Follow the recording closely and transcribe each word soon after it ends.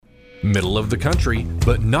Middle of the country,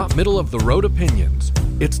 but not middle of the road opinions.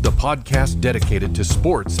 It's the podcast dedicated to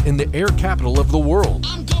sports in the air capital of the world.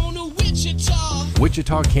 I'm going to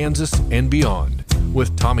Wichita, Kansas, and beyond,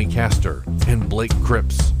 with Tommy Castor and Blake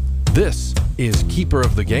Cripps. This is Keeper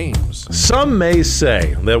of the Games. Some may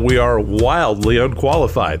say that we are wildly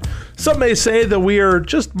unqualified. Some may say that we are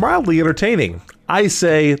just mildly entertaining. I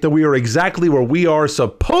say that we are exactly where we are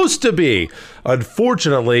supposed to be.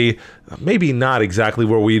 Unfortunately, maybe not exactly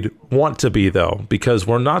where we'd want to be, though, because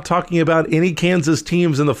we're not talking about any Kansas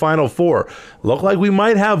teams in the Final Four. Look like we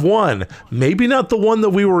might have one. Maybe not the one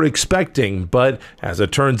that we were expecting, but as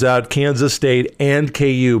it turns out, Kansas State and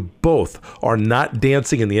KU both are not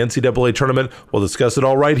dancing in the NCAA tournament. We'll discuss it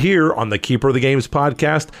all right here on the Keeper of the Games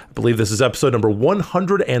podcast. I believe this is episode number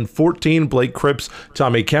 114. Blake Cripps,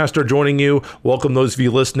 Tommy Castor joining you. Welcome those of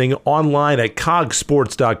you listening online at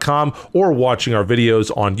cogsports.com or watching our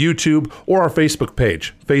videos on YouTube or our Facebook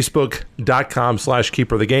page,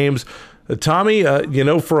 facebook.com/keeperofthegames. Tommy,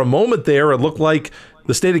 for a moment there, it looked like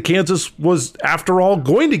the state of Kansas was, after all,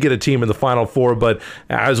 going to get a team in the Final Four, but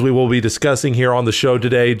as we will be discussing here on the show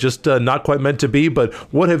today, just not quite meant to be. But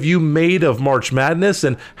what have you made of March Madness,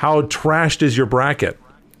 and how trashed is your bracket?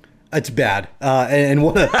 It's bad, and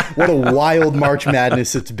what a wild March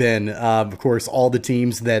Madness it's been. Of course, all the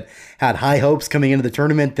teams that had high hopes coming into the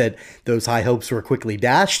tournament, that those high hopes were quickly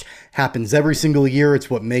dashed. Happens every single year. It's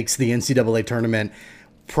what makes the NCAA tournament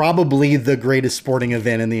probably the greatest sporting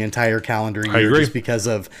event in the entire calendar year. I agree. Just because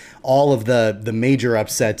of all of the major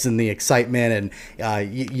upsets and the excitement,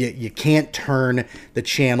 and you can't turn the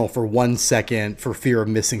channel for 1 second for fear of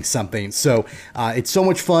missing something. So it's so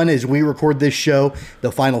much fun. As we record this show,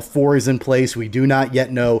 the Final Four is in place. We do not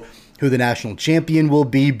yet know who the national champion will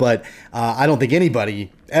be, but I don't think anybody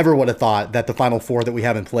ever would have thought that the Final Four that we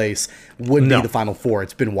have in place would be the Final Four.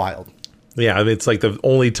 It's been wild. Yeah, I mean, it's like the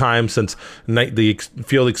only time since the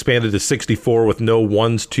field expanded to 64 with no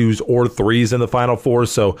 1s, 2s, or 3s in the Final Four.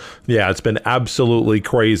 So, yeah, it's been absolutely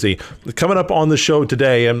crazy. Coming up on the show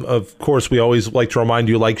today, and of course, we always like to remind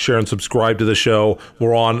you, like, share, and subscribe to the show.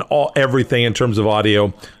 We're on everything in terms of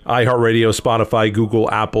audio, iHeartRadio, Spotify, Google,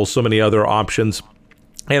 Apple, so many other options.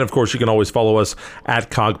 And, of course, you can always follow us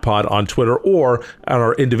at CogPod on Twitter or on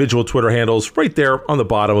our individual Twitter handles right there on the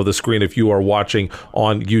bottom of the screen if you are watching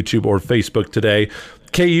on YouTube or Facebook today.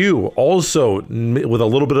 KU also with a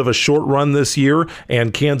little bit of a short run this year,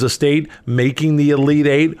 and Kansas State making the Elite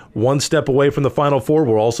Eight, one step away from the Final Four.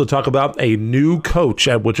 We'll also talk about a new coach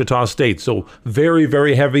at Wichita State. So very,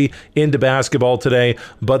 very heavy into basketball today,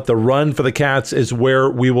 but the run for the Cats is where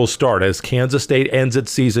we will start as Kansas State ends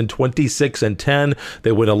its season 26-10.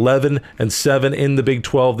 They win 11-7 in the Big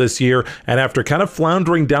 12 this year, and after kind of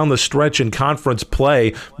floundering down the stretch in conference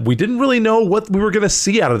play, we didn't really know what we were going to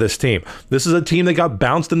see out of this team. This is a team that got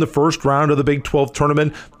bounced in the first round of the Big 12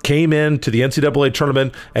 tournament, came into the NCAA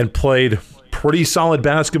tournament and played pretty solid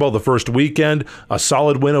basketball the first weekend, a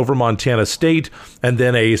solid win over Montana State, and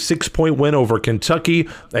then a 6-point win over Kentucky,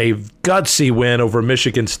 a gutsy win over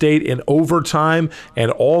Michigan State in overtime, and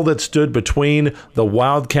all that stood between the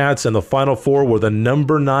Wildcats and the Final Four were the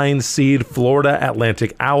number 9 seed Florida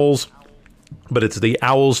Atlantic Owls. But it's the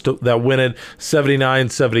Owls that win it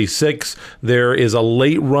 79-76. There is a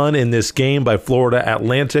late run in this game by Florida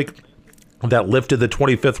Atlantic that lifted the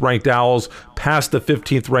 25th ranked Owls past the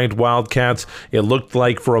 15th ranked Wildcats. It looked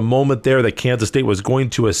like for a moment there that Kansas State was going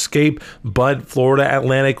to escape, but Florida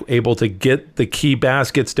Atlantic able to get the key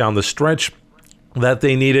baskets down the stretch that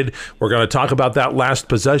they needed. We're going to talk about that last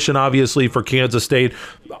possession, obviously, for Kansas State.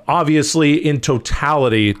 Obviously, in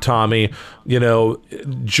totality, Tommy,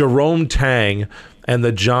 Jerome Tang and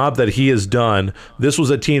the job that he has done. This was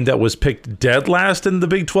a team that was picked dead last in the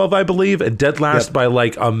Big 12, I believe, and dead last by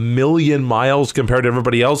like a million miles compared to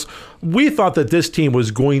everybody else. We thought that this team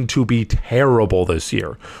was going to be terrible this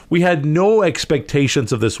year. We had no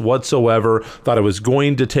expectations of this whatsoever, thought it was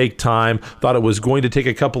going to take time, thought it was going to take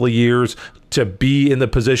a couple of years to be in the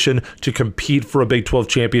position to compete for a Big 12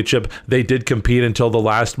 championship. They did compete until the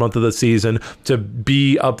last month of the season to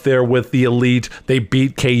be up there with the elite. They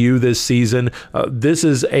beat KU this season. This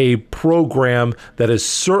is a program that is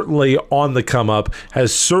certainly on the come up,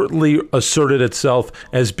 has certainly asserted itself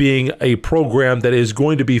as being a program that is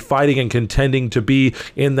going to be fighting and contending to be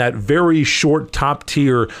in that very short top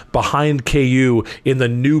tier behind KU in the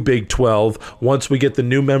new Big 12 once we get the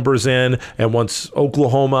new members in and once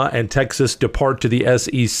Oklahoma and Texas depart to the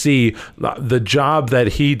SEC. The job that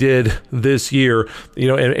he did this year,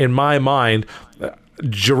 in my mind,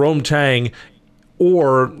 Jerome Tang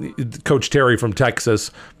or Coach Terry from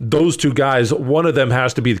Texas, those two guys, one of them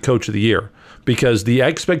has to be the coach of the year because the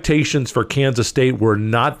expectations for Kansas State were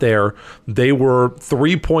not there. They were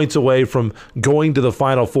 3 points away from going to the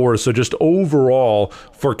Final Four. So just overall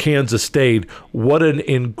for Kansas State, what an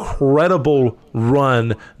incredible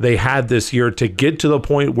run they had this year to get to the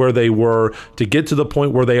point where they were, to get to the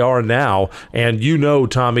point where they are now. And you know,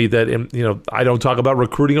 Tommy, that I don't talk about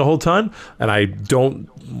recruiting a whole ton, and I don't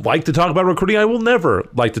like to talk about recruiting. I will never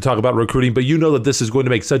like to talk about recruiting, but you know that this is going to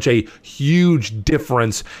make such a huge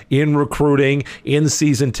difference in recruiting, in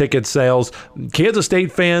season ticket sales. Kansas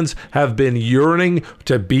State fans have been yearning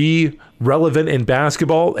to be relevant in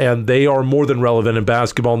basketball, and they are more than relevant in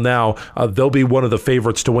basketball now. They'll be one of the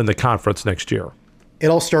favorites to win the conference next year. It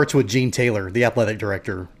all starts with Gene Taylor, the athletic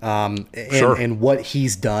director, and what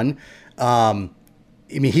he's done.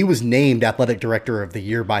 He was named athletic director of the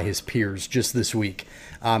year by his peers just this week.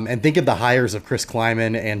 And think of the hires of Chris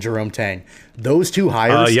Kleiman and Jerome Tang. Those two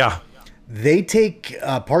hires, they take,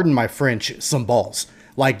 pardon my French, some balls.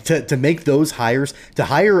 Like to make those hires, to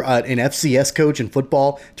hire an FCS coach in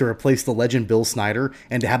football to replace the legend Bill Snyder,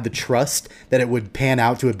 and to have the trust that it would pan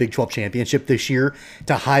out to a Big 12 championship this year,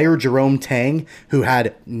 to hire Jerome Tang, who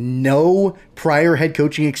had no prior head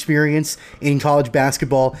coaching experience in college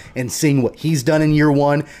basketball, and seeing what he's done in year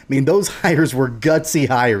one. Those hires were gutsy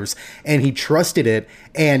hires, and he trusted it,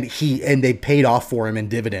 and they paid off for him in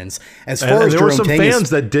dividends. As far as there Jerome were some Tang fans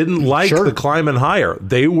that didn't like the Kleiman hire.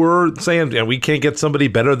 They were saying, we can't get somebody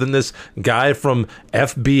better than this guy from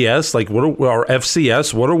FBS, or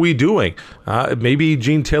FCS. What are we doing? Maybe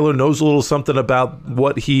Gene Taylor knows a little something about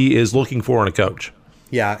what he is looking for in a coach.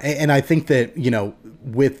 Yeah, and I think that,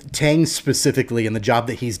 with Tang specifically and the job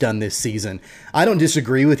that he's done this season, I don't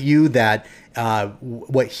disagree with you that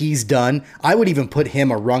what he's done, I would even put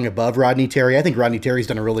him a rung above Rodney Terry. I think Rodney Terry's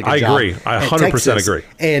done a really good job. I agree. I 100% agree.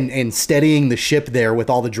 And steadying the ship there with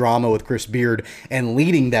all the drama with Chris Beard and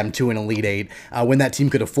leading them to an Elite Eight when that team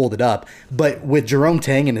could have folded up. But with Jerome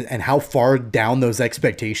Tang and how far down those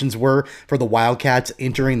expectations were for the Wildcats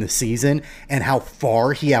entering the season, and how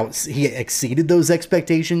far he exceeded those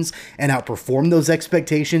expectations and outperformed those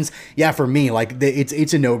expectations. Yeah, for me,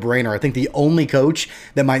 it's a no-brainer. I think the only coach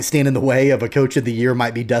that might stand in the way of a coach of the year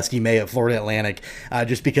might be Dusty May at Florida Atlantic,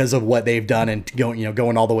 just because of what they've done and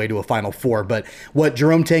going all the way to a Final Four. But what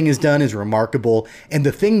Jerome Tang has done is remarkable. And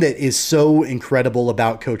the thing that is so incredible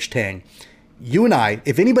about Coach Tang, you and I,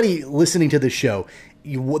 if anybody listening to this show,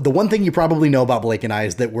 the one thing you probably know about Blake and I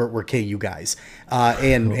is that we're KU guys,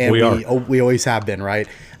 and we always have been, right?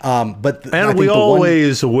 But we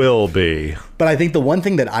always will be. But I think the one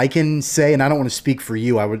thing that I can say, and I don't want to speak for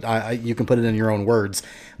you, you can put it in your own words,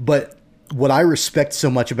 but what I respect so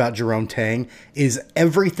much about Jerome Tang is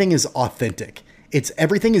everything is authentic.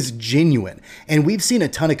 Everything is genuine. And we've seen a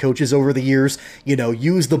ton of coaches over the years,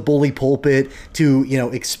 use the bully pulpit to,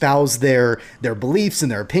 espouse their beliefs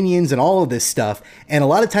and their opinions and all of this stuff. And a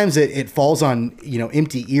lot of times it falls on,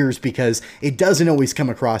 empty ears, because it doesn't always come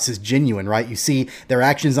across as genuine, right? You see their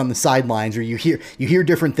actions on the sidelines, or you hear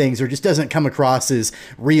different things, or it just doesn't come across as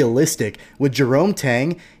realistic. With Jerome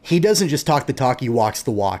Tang, he doesn't just talk the talk, he walks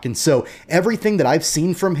the walk. And so everything that I've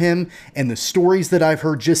seen from him and the stories that I've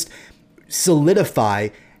heard just solidify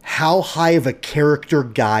how high of a character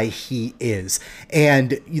guy he is.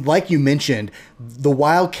 And like you mentioned, the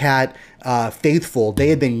Wildcat faithful, they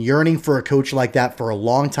had been yearning for a coach like that for a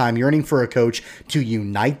long time, yearning for a coach to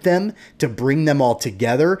unite them, to bring them all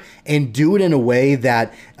together, and do it in a way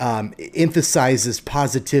that emphasizes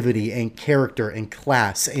positivity and character and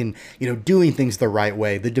class, and doing things the right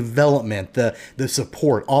way, the development, the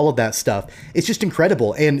support, all of that stuff. It's just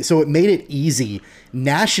incredible. And so it made it easy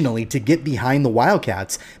nationally to get behind the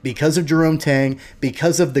Wildcats because of Jerome Tang,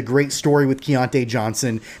 because of the great story with Keontae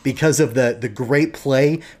Johnson, because of the great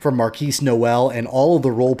play from Marquise Noel and all of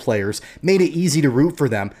the role players. Made it easy to root for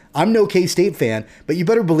them. I'm no K-State fan, but you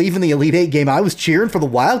better believe in the Elite Eight game, I was cheering for the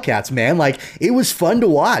Wildcats, man. It was fun to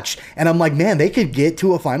watch. And I'm like, man, they could get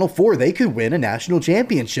to a Final Four. They could win a national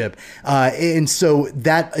championship. And so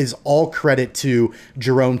that is all credit to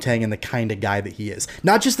Jerome Tang and the kind of guy that he is.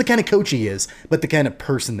 Not just the kind of coach he is, but the kind of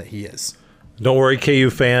person that he is. Don't worry,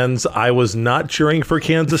 KU fans. I was not cheering for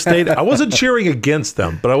Kansas State. I wasn't cheering against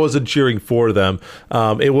them, but I wasn't cheering for them.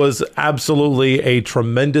 It was absolutely a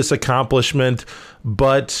tremendous accomplishment.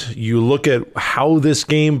 But you look at how this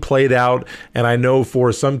game played out, and I know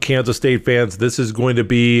for some Kansas State fans, this is going to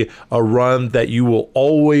be a run that you will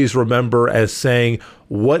always remember as saying,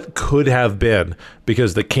 what could have been,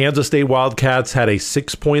 because the Kansas State Wildcats had a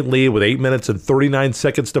 6-point lead with 8 minutes and 39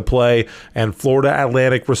 seconds to play, and Florida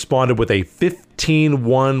Atlantic responded with a 15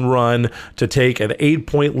 15-1 run to take an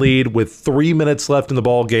 8-point lead with 3 minutes left in the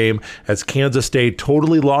ball game as Kansas State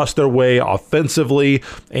totally lost their way offensively,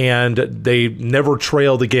 and they never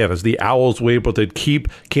trailed again as the Owls were able to keep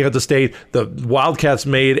Kansas State. The Wildcats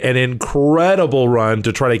made an incredible run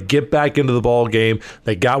to try to get back into the ball game.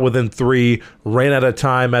 They got within 3, ran out of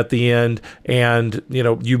time at the end, and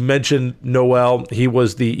you mentioned Noel. He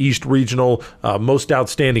was the East Regional most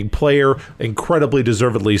outstanding player, incredibly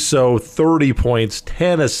deservedly so. 30 points,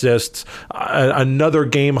 10 assists, another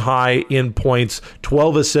game high in points,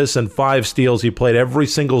 12 assists and 5 steals. He played every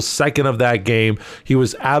single second of that game. He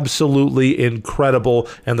was absolutely incredible,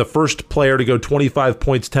 and the first player to go 25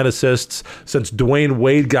 points, 10 assists since Dwayne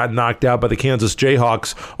Wade got knocked out by the Kansas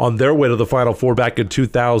Jayhawks on their way to the Final Four back in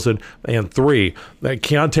 2003.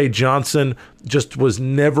 Keontae Johnson just was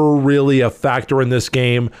never really a factor in this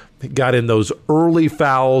game. He got in those early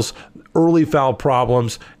foul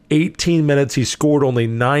problems. 18 minutes, he scored only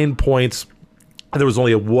 9 points. There was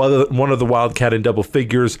only one of the Wildcat in double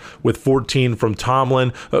figures with 14 from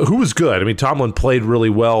Tomlin, who was good. I mean, Tomlin played really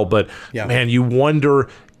well, but man, you wonder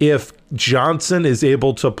if Johnson is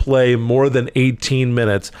able to play more than 18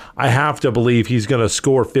 minutes. I have to believe he's going to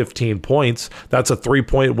score 15 points. That's a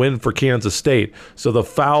 3-point win for Kansas State. So the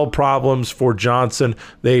foul problems for Johnson,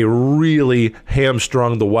 they really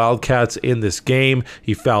hamstrung the Wildcats in this game.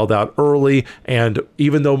 He fouled out early, and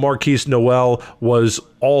even though Marquise Noel was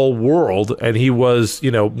all world and he was,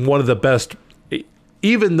 one of the best,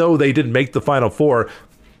 even though they didn't make the Final Four,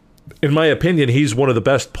 in my opinion, he's one of the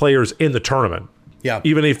best players in the tournament. Yeah.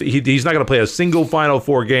 Even if he's not going to play a single Final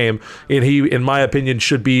Four game, and he, in my opinion,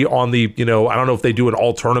 should be on the, I don't know if they do an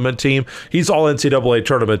all-tournament team. He's all NCAA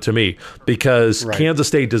tournament to me because Kansas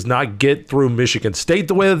State does not get through Michigan State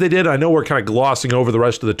the way that they did. I know we're kind of glossing over the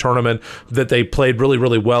rest of the tournament that they played really,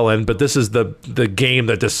 really well in, but this is the game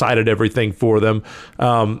that decided everything for them.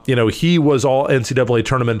 He was all NCAA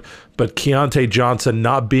tournament, but Keontae Johnson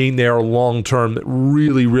not being there long-term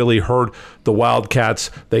really, really hurt the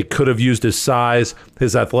Wildcats. They could have used his size,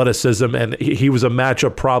 his athleticism, and he was a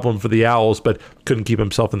matchup problem for the Owls, but couldn't keep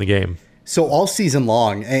himself in the game. So all season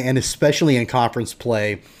long, and especially in conference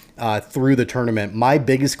play through the tournament, my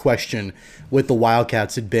biggest question with the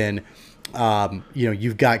Wildcats had been,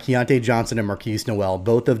 you've got Keontae Johnson and Marquise Noel.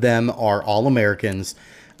 Both of them are All-Americans.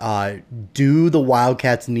 Do the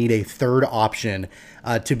Wildcats need a third option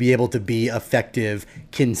to be able to be effective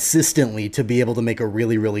consistently, to be able to make a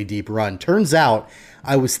really, really deep run? Turns out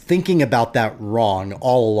I was thinking about that wrong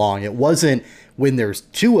all along. It wasn't when there's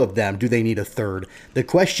 2 of them, do they need a third? The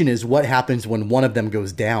question is what happens when one of them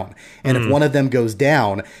goes down? And if one of them goes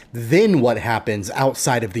down, then what happens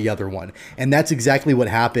outside of the other one? And that's exactly what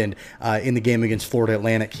happened in the game against Florida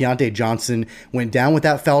Atlantic. Keontae Johnson went down with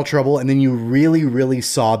that foul trouble, and then you really, really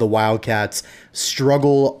saw the Wildcats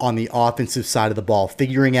struggle on the offensive side of the ball,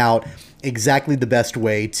 figuring out exactly the best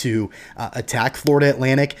way to attack Florida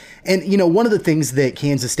Atlantic. And, one of the things that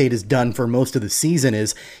Kansas State has done for most of the season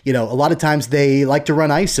is, a lot of times they like to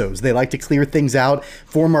run ISOs. They like to clear things out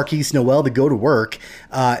for Marquise Noel to go to work.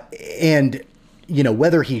 And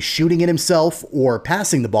whether he's shooting it himself or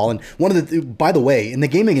passing the ball. And by the way, in the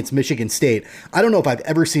game against Michigan State, I don't know if I've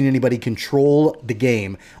ever seen anybody control the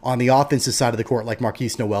game on the offensive side of the court like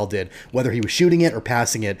Marquise Noel did, whether he was shooting it or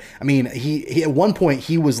passing it. I mean, he at one point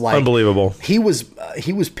he was like unbelievable. He was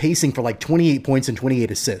pacing for like 28 points and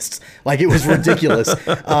 28 assists. Like, it was ridiculous.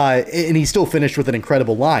 And he still finished with an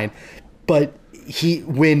incredible line. But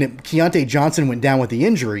when Keontae Johnson went down with the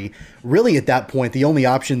injury, really at that point, the only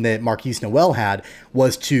option that Marquise Noel had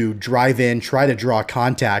was to drive in, try to draw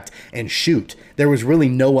contact, and shoot. There was really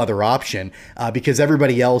no other option because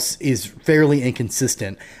everybody else is fairly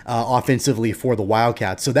inconsistent offensively for the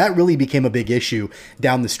Wildcats. So that really became a big issue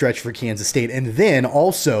down the stretch for Kansas State. And then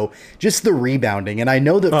also just the rebounding. And I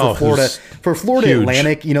know that for Florida huge.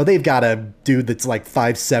 Atlantic, they've got a dude that's like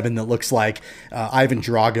 5'7" that looks like Ivan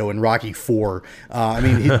Drago in Rocky IV. I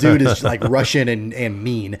mean, his dude is like Russian and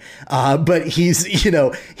mean. But he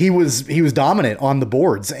was dominant on the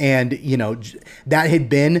boards, and that had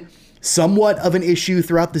been somewhat of an issue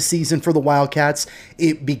throughout the season for the Wildcats.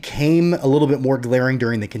 It became a little bit more glaring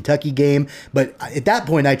during the Kentucky game, but at that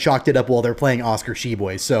point I chalked it up, well, they're playing Oscar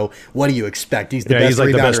Tshiebwe, so what do you expect? He's the best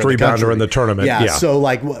rebounder in the tournament. Yeah, so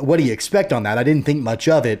like, what do you expect on that? I didn't think much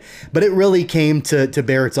of it, but it really came to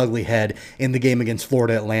bear its ugly head in the game against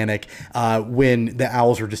Florida Atlantic when the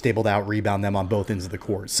Owls were just able to out-rebound them on both ends of the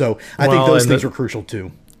court. So I think those things were crucial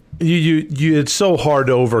too. You it's so hard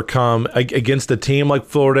to overcome against a team like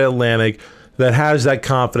Florida Atlantic that has that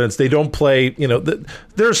confidence. They don't play,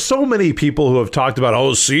 there's so many people who have talked about,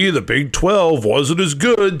 oh, see, the Big 12 wasn't as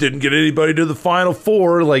good, didn't get anybody to the Final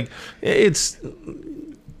Four. Like, it's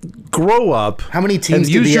grow up. How many teams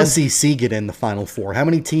did the SEC get in the Final Four? How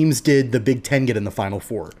many teams did the Big 10 get in the Final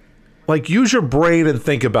Four? Like, use your brain and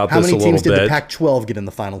think about this a little bit. How many teams did the Pac-12 get in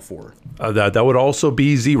the Final Four? That would also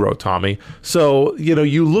be 0, Tommy. So,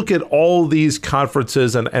 you look at all these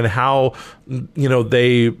conferences and how,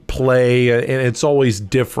 they play, and it's always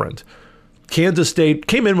different. Kansas State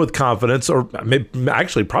came in with confidence, or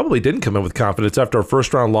actually probably didn't come in with confidence after a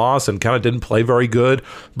first-round loss and kind of didn't play very good,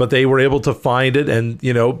 but they were able to find it, and,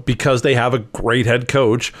 because they have a great head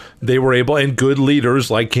coach, they were able, and good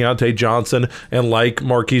leaders like Keontae Johnson and like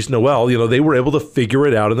Marquise Noel, they were able to figure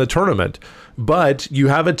it out in the tournament. But you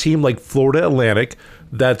have a team like Florida Atlantic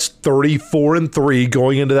that's 34-3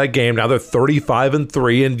 going into that game. Now they're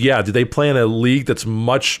 35-3, and yeah, did they play in a league that's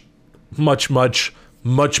much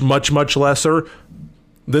lesser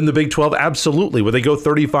than the Big 12? Absolutely. Would they go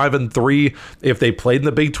 35-3 if they played in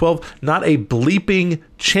the Big 12? Not a bleeping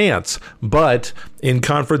chance. But in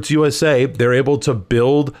Conference USA, they're able to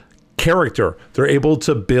build character. They're able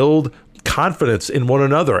to build confidence in one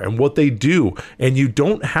another and what they do. And you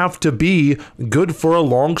don't have to be good for a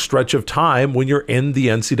long stretch of time when you're in the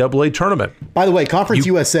NCAA tournament. By the way, Conference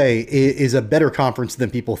USA is a better conference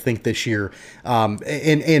than people think this year.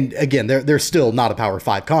 And again, they're still not a Power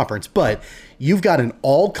 5 conference, but you've got an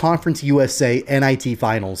all-conference USA NIT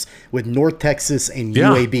finals with North Texas and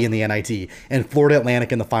UAB in the NIT and Florida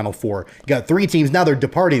Atlantic in the Final Four. You got 3 teams. Now they're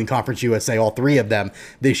departing Conference USA, all 3 of them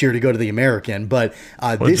this year, to go to the American. But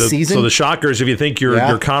this season... So the Shockers, if you think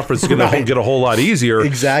your conference is going to get a whole lot easier.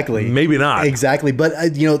 Exactly. Maybe not. Exactly. But,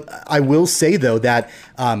 I will say, though, that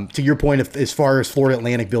to your point, as far as Florida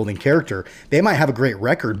Atlantic building character, they might have a great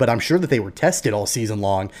record, but I'm sure that they were tested all season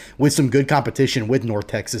long with some good competition with North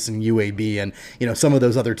Texas and UAB and some of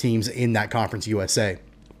those other teams in that Conference USA.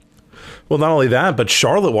 Well, not only that, but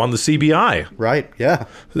Charlotte won the CBI. Right, yeah.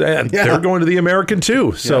 And they're going to the American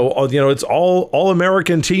too. So, it's all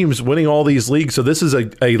American teams winning all these leagues. So this is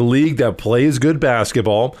a league that plays good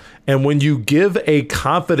basketball. And when you give a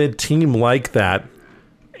confident team like that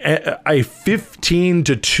a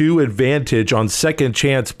 15-2 advantage on second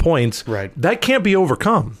chance points, right, that can't be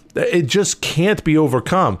overcome. It just can't be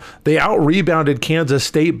overcome. They out-rebounded Kansas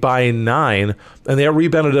State by 9, and they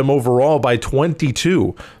out-rebounded them overall by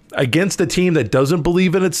 22. Against a team that doesn't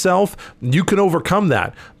believe in itself, you can overcome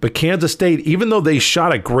that. But Kansas State, even though they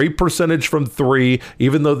shot a great percentage from 3,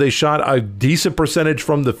 even though they shot a decent percentage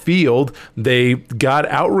from the field, they got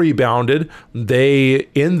out-rebounded. They,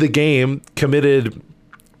 in the game, committed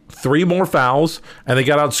 3 more fouls, and they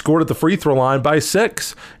got outscored at the free throw line by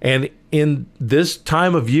 6. And in this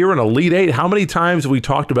time of year in Elite 8, how many times have we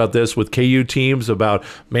talked about this with KU teams about,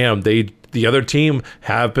 man, the other team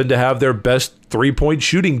happened to have their best 3-point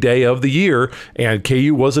shooting day of the year, and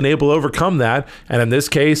KU wasn't able to overcome that. And in this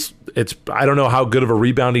case, I don't know how good of a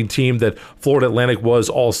rebounding team that Florida Atlantic was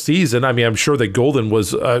all season. I mean, I'm sure that Golden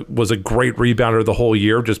was a great rebounder the whole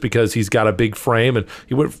year just because he's got a big frame, and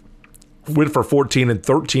he went for 14 and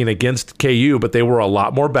 13 against KU, but they were a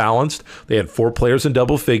lot more balanced. They had 4 players in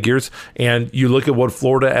double figures, and you look at what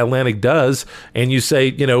Florida Atlantic does, and you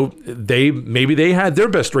say, maybe they had their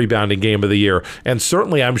best rebounding game of the year, and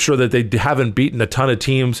certainly I'm sure that they haven't beaten a ton of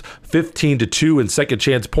teams 15-2 in second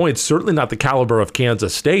chance points, certainly not the caliber of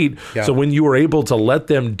Kansas State. Yeah. So when you were able to let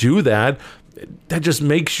them do that just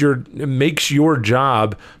makes your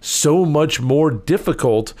job so much more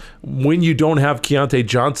difficult when you don't have Keontae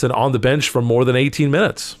Johnson on the bench for more than 18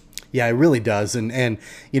 minutes. Yeah, it really does. And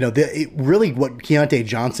really what Keontae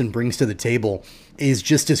Johnson brings to the table is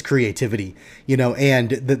just his creativity,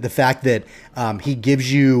 and the fact that he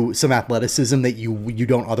gives you some athleticism that you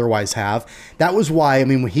don't otherwise have. That was why,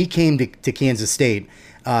 when he came to Kansas State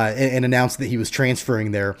and announced that he was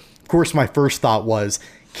transferring there, of course, my first thought was,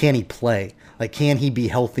 can he play? Like, can he be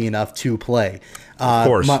healthy enough to play? Of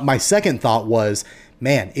course. My second thought was,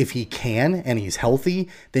 man, if he can and he's healthy,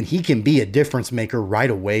 then he can be a difference maker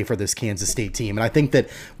right away for this Kansas State team. And I think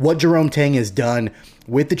that what Jerome Tang has done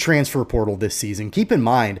with the transfer portal this season, keep in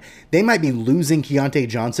mind, they might be losing Keontae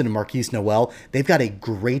Johnson and Marquise Noel. They've got a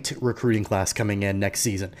great recruiting class coming in next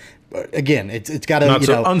season. again, it's got to,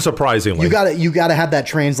 unsurprisingly, you got to have that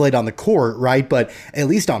translate on the court, right? But at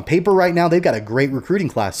least on paper right now, they've got a great recruiting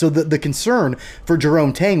class. So the concern for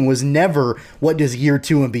Jerome Tang was never what does year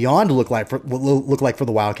 2 and beyond look like for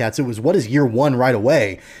the Wildcats. It was what does year 1 right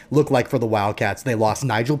away look like for the Wildcats. They lost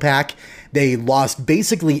Nigel Pack. They lost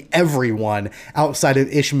basically everyone outside of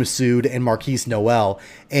Ish Massoud and Marquise Noel.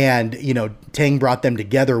 And, Tang brought them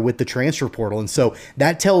together with the transfer portal. And so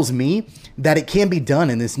that tells me that it can be done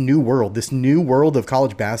in this new world of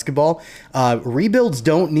college basketball. Rebuilds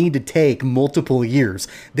don't need to take multiple years.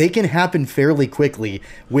 They can happen fairly quickly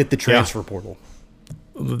with the transfer portal.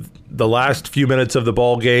 The last few minutes of the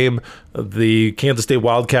ball game, the Kansas State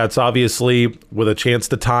Wildcats obviously with a chance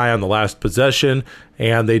to tie on the last possession,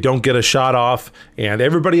 and they don't get a shot off. And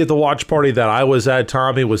everybody at the watch party that I was at,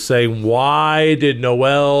 Tommy, was saying, why did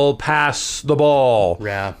Noel pass the ball?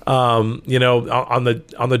 Yeah. On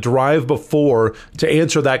the drive before, to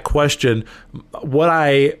answer that question, what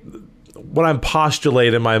I'm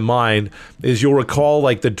postulating in my mind is you'll recall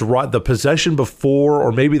like the possession before,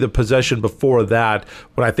 or maybe the possession before that,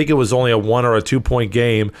 when I think it was only a 1 or a 2 point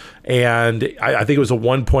game, and I think it was a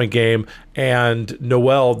 1 point game, and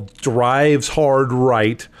Noel drives hard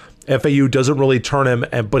right. FAU doesn't really turn him,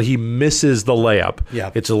 but he misses the layup.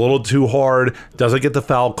 Yeah. It's a little too hard, doesn't get the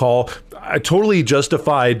foul call. A totally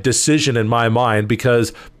justified decision in my mind,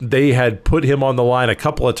 because they had put him on the line a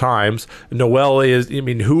couple of times. Noel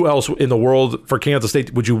who else in the world for Kansas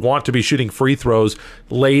State would you want to be shooting free throws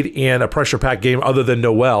late in a pressure pack game other than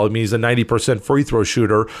Noel? He's a 90% free throw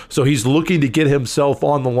shooter. So he's looking to get himself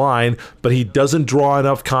on the line, but he doesn't draw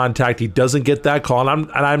enough contact. He doesn't get that call.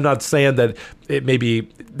 And I'm not saying that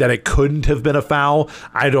it couldn't have been a foul.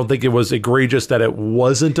 I don't think it was egregious that it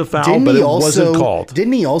wasn't a foul, but it wasn't called.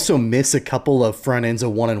 Didn't he also miss a couple of front ends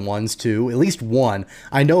of 1-and-1s too? At least one.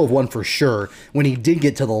 I know of one for sure when he did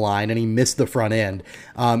get to the line and he missed the front end.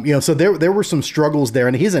 So there were some struggles there,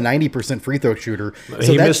 and he's a 90% free throw shooter. So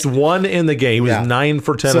he missed one in the game. He was 9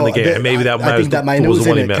 for 10 in the game. And maybe I think that was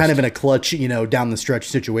kind of in a clutch, down the stretch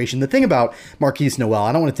situation. The thing about Marquise Noel,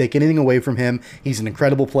 I don't want to take anything away from him. He's an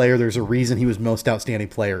incredible player. There's a reason he was most outstanding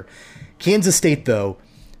player. Kansas State, though,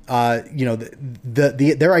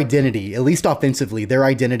 their identity, at least offensively, their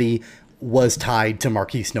identity was tied to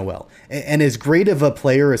Marquise Noel. And as great of a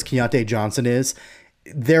player as Keontae Johnson is,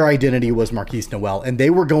 their identity was Marquise Noel, and they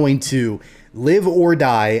were going to live or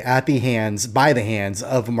die by the hands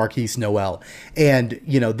of Marquise Noel. And,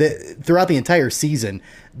 throughout the entire season,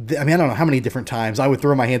 I don't know how many different times I would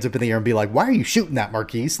throw my hands up in the air and be like, why are you shooting that,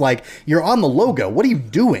 Marquise? Like, you're on the logo. What are you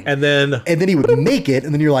doing? And then he would make it,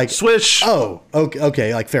 and then you're like, swish. Oh,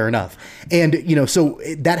 okay, like, fair enough. And, so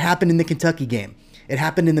that happened in the Kentucky game. It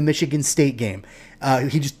happened in the Michigan State game.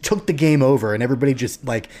 He just took the game over, and everybody just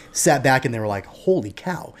like sat back and they were like, holy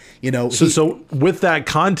cow. So with that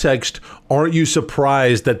context, aren't you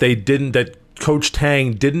surprised that Coach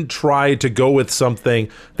Tang didn't try to go with something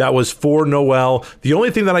that was for Noel? The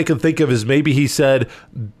only thing that I can think of is maybe he said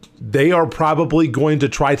they are probably going to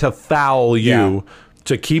try to foul you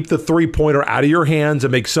to keep the three-pointer out of your hands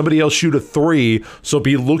and make somebody else shoot a three, so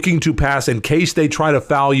be looking to pass in case they try to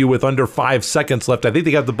foul you with under 5 seconds left. I think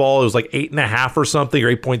they got the ball, it was like 8.5 or something, or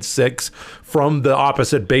 8.6 from the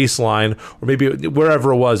opposite baseline, or maybe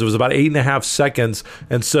wherever it was about 8.5 seconds.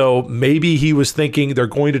 And so maybe he was thinking they're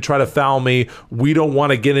going to try to foul me. We don't want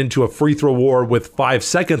to get into a free throw war with 5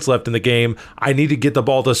 seconds left in the game. I need to get the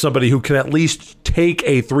ball to somebody who can at least take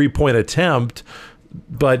a three-point attempt.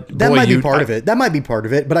 But that might be part of it. That might be part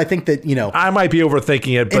of it. But I think that, I might be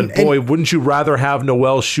overthinking it. But wouldn't you rather have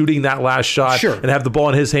Noel shooting that last shot and have the ball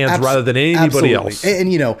in his hands rather than anybody else? And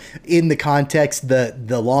in the context,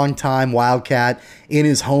 the longtime Wildcat in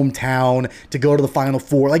his hometown to go to the Final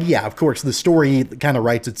Four, of course, the story kind of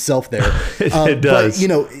writes itself there. It does.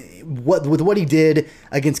 But, with what he did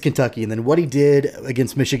against Kentucky, and then what he did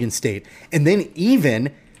against Michigan State, and then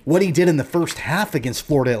even what he did in the first half against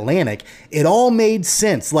Florida Atlantic, it all made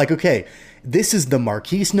sense. Like, okay, this is the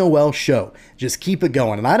Marquise Noel show. Just keep it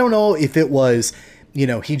going. And I don't know if it was,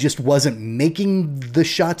 he just wasn't making the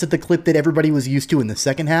shots at the clip that everybody was used to in the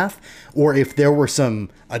second half, or if there were some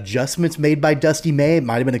adjustments made by Dusty May. It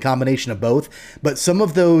might have been a combination of both. But some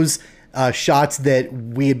of those shots that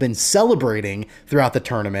we had been celebrating throughout the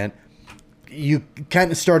tournament, you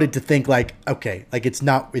kind of started to think like, okay, like it's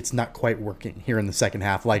not quite working here in the second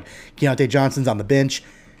half. Like Keontae Johnson's on the bench.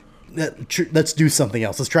 Let's do something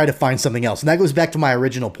else. Let's try to find something else. And that goes back to my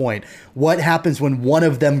original point. What happens when one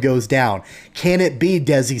of them goes down? Can it be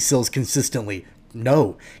Desi Sills consistently?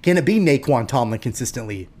 No. Can it be Naquan Tomlin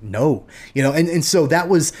consistently? No. And so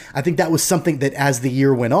I think that was something that as the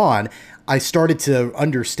year went on, I started to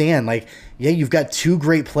understand, like, yeah, you've got two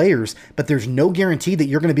great players, but there's no guarantee that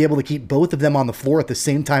you're going to be able to keep both of them on the floor at the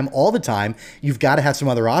same time all the time. You've got to have some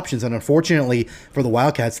other options. And unfortunately for the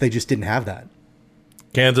Wildcats, they just didn't have that.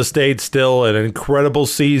 Kansas State still an incredible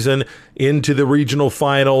season into the regional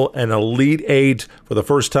final, an Elite Eight for the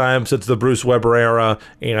first time since the Bruce Weber era.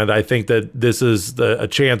 And I think that this is a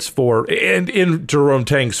chance for, and in Jerome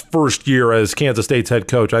Tang's first year as Kansas State's head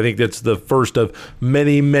coach, I think that's the first of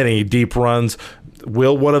many, many deep runs.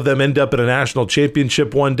 Will one of them end up in a national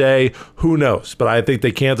championship one day? Who knows? But I think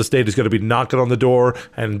that Kansas State is going to be knocking on the door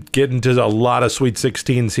and getting to a lot of Sweet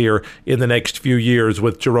 16s here in the next few years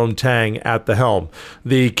with Jerome Tang at the helm.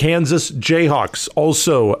 The Kansas Jayhawks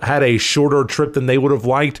also had a shorter trip than they would have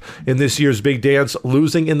liked in this year's Big Dance,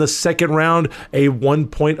 losing in the second round, a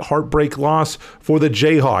 1-point heartbreak loss for the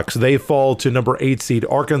Jayhawks. They fall to number 8 seed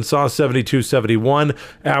Arkansas 72-71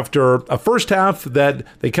 after a first half that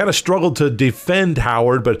they kind of struggled to defend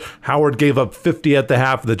Howard, but Howard gave up 50 at the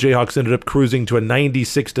half. The Jayhawks ended up cruising to a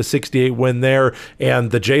 96-68 win there,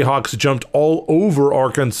 and the Jayhawks jumped all over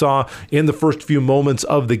Arkansas in the first few moments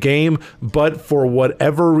of the game, but for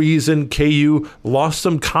whatever reason, KU lost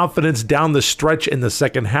some confidence down the stretch in the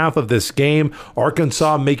second half of this game.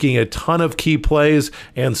 Arkansas making a ton of key plays,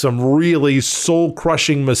 and some really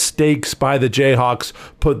soul-crushing mistakes by the Jayhawks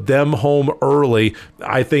put them home early.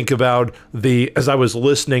 I think about as I was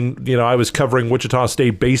listening, I was covering Wichita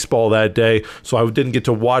State baseball that day, so I didn't get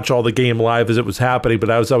to watch all the game live as it was happening, but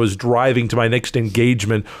as I was driving to my next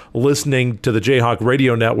engagement, listening to the Jayhawk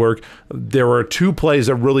radio network, there were two plays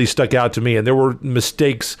that really stuck out to me, and there were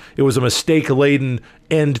mistakes. It was a mistake-laden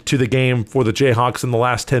end to the game for the Jayhawks in the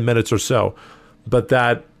last 10 minutes or so. But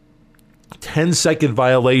that 10-second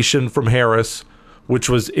violation from Harris, which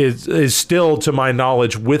is still, to my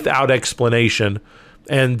knowledge, without explanation,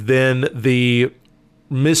 and then the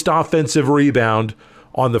missed offensive rebound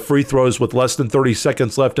on the free throws with less than 30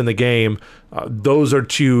 seconds left in the game. Those are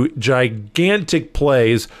two gigantic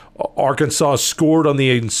plays. Arkansas scored on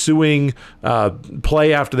the ensuing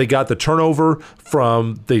play after they got the turnover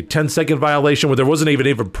from the 10-second violation where there wasn't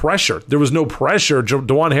even pressure. There was no pressure.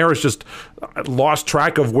 DeJuan Harris just lost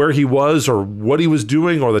track of where he was or what he was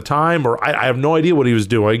doing or the time, or I have no idea what he was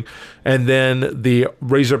doing. And then the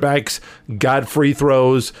Razorbacks got free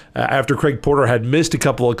throws after Craig Porter had missed a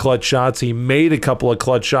couple of clutch shots. He made a couple of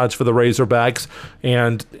clutch shots for the Razorbacks.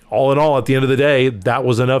 And all in all, at the end of the day, that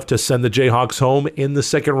was enough to send the Jayhawks home in the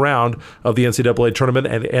second round of the NCAA tournament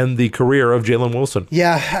and end the career of Jalen Wilson.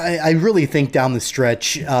 Yeah, I really think down the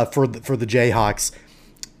stretch for the Jayhawks,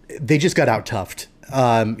 they just got out-toughed.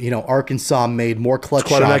 Arkansas made more clutch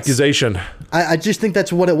shots. Quite an accusation. I just think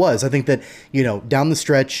that's what it was. I think that, down the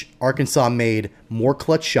stretch, Arkansas made more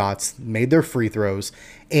clutch shots, made their free throws,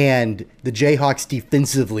 and the Jayhawks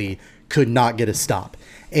defensively could not get a stop.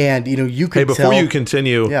 And, you could tell. Hey, before you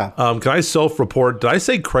continue, can I self-report? Did I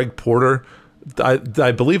say Craig Porter?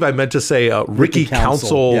 I believe I meant to say Ricky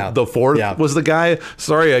Council the fourth was the guy.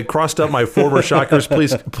 Sorry, I crossed out my former Shockers.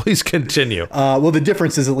 Please continue. Well, the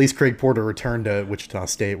difference is at least Craig Porter returned to Wichita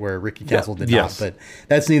State, where Ricky Council did not. But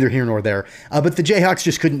that's neither here nor there. But the Jayhawks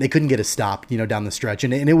just couldn't get a stop, down the stretch,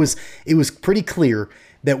 and it was pretty clear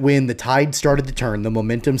that when the tide started to turn, the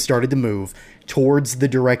momentum started to move towards the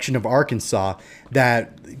direction of Arkansas,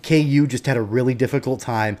 that KU just had a really difficult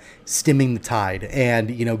time stemming the tide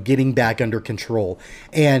and, getting back under control.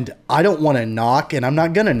 And I don't want to knock, and I'm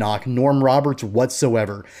not going to knock Norm Roberts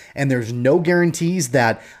whatsoever. And there's no guarantees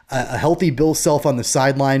that a healthy Bill Self on the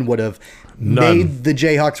sideline would have made the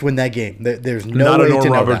Jayhawks win that game. There's no way to know that. Not a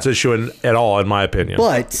Norm Roberts issue at all, in my opinion.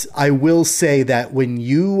 But I will say that when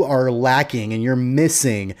you are lacking and you're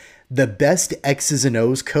missing the best X's and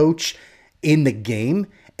O's coach in the game,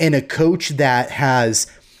 and a coach that has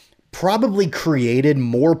probably created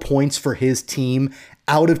more points for his team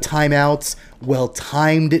out of timeouts,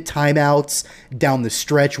 well-timed timeouts, down the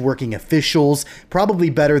stretch, working officials, probably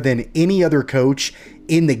better than any other coach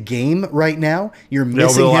in the game right now. You're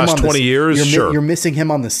missing over the him last on 20 years. You're missing him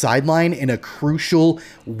on the sideline in a crucial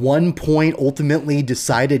 1-point, ultimately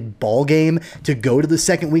decided ball game to go to the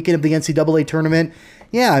second weekend of the NCAA tournament.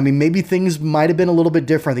 Yeah, I mean, maybe things might have been a little bit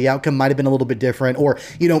different. The outcome might have been a little bit different. Or,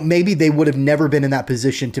 maybe they would have never been in that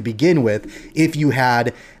position to begin with if you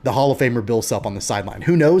had the Hall of Famer Bill Self on the sideline.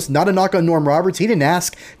 Who knows? Not a knock on Norm Roberts. He didn't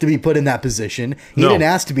ask to be put in that position. He didn't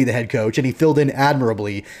ask to be the head coach, and he filled in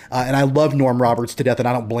admirably. And I love Norm Roberts to death, and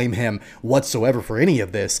I don't blame him whatsoever for any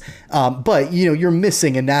of this. But, you're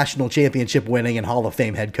missing a national championship winning and Hall of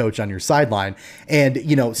Fame head coach on your sideline. And,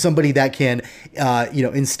 somebody that can,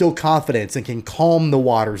 instill confidence and can calm the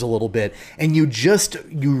waters a little bit. And you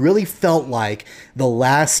really felt like the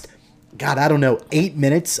last God, I don't know, 8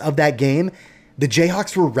 minutes of that game, the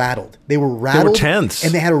Jayhawks were rattled. They were rattled. They were tense.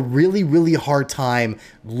 And they had a really, really hard time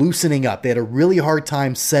loosening up. They had a really hard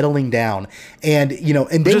time settling down. And, you know,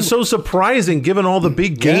 and they... Which is so surprising given all the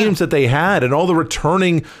big games that they had and all the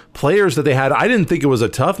returning players that they had. I didn't think it was a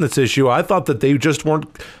toughness issue. I thought that they just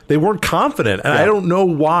weren't confident. And I don't know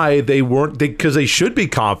why they weren't, because they should be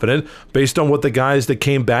confident based on what the guys that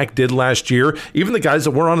came back did last year. Even the guys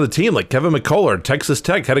that weren't on the team, like Kevin McCullough, Texas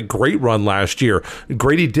Tech, had a great run last year.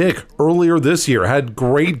 Grady Dick, earlier this year, had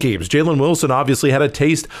great games. Jalen Wilson obviously had a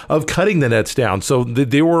taste of cutting the nets down. So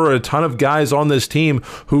there were a ton of guys on this team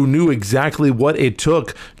who knew exactly what it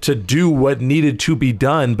took to do what needed to be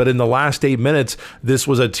done. But in the last 8 minutes, this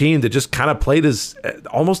was a team that just kind of played as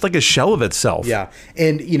almost like a shell of itself. Yeah.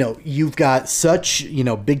 And, you know, you've got such, you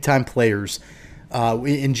know, big time players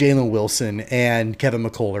in Jalen Wilson and Kevin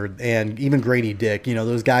McCullough and even Grady Dick. You know,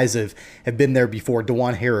 those guys have been there before.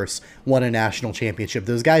 DeJuan Harris won a national championship.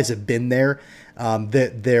 Those guys have been there.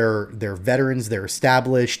 They're veterans. They're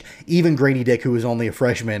established. Even Grady Dick, who was only a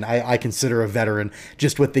freshman, I consider a veteran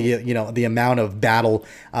just with the, you know, the amount of battle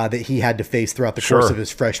that he had to face throughout the course of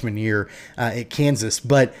his freshman year at Kansas.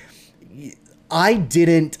 But I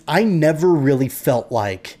never really felt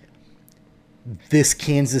like this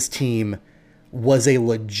Kansas team was a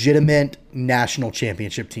legitimate national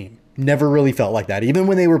championship team. Never really felt like that. Even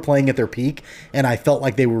when they were playing at their peak and I felt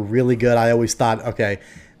like they were really good, I always thought, okay,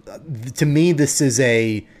 to me, this is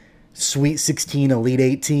a Sweet 16 Elite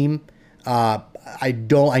 8 team.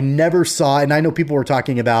 I never saw, and I know people were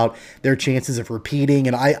talking about their chances of repeating,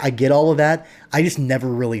 and I get all of that. I just never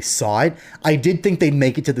really saw it. I did think they'd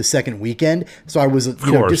make it to the second weekend, so I was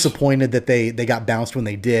disappointed that they got bounced when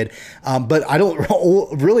they did. But I don't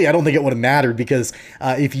think it would have mattered because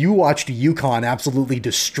if you watched UConn absolutely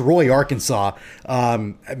destroy Arkansas,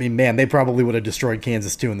 I mean, man, they probably would have destroyed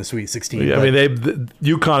Kansas too in the Sweet 16. Yeah, I mean,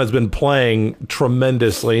 UConn has been playing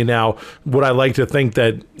tremendously. Now, would I like to think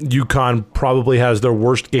that UConn probably has their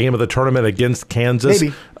worst game of the tournament against Kansas?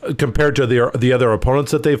 Maybe. Compared to the other opponents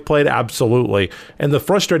that they've played? Absolutely. And the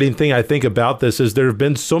frustrating thing I think about this is there have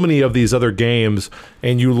been so many of these other games,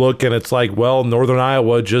 and you look and it's like, well, Northern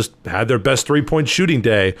Iowa just had their best 3-point shooting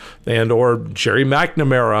day, or Jerry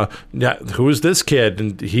McNamara, who is this kid?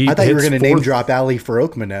 And I thought you were going to name drop Ali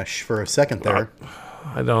Farokhmanesh for a second there.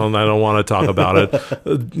 I don't want to talk about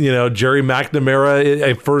it. You know, Jerry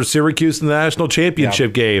McNamara for Syracuse in the national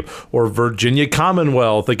championship game, or Virginia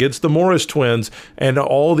Commonwealth against the Morris Twins, and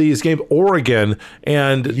all these games, Oregon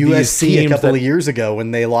and USC a couple of years ago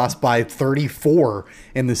when they lost by 34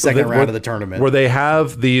 in the second round of the tournament, where they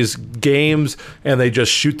have these games and they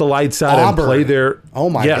just shoot the lights out and play their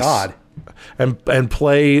God, and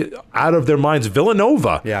play out of their minds.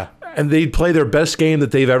 Villanova, and they'd play their best game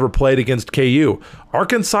that they've ever played against KU.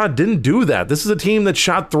 Arkansas didn't do that. This is a team that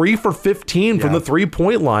shot 3 for 15 from the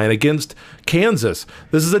 3-point line against Kansas.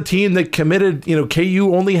 This is a team that committed, you know,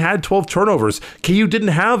 KU only had 12 turnovers. KU didn't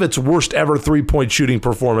have its worst ever 3-point shooting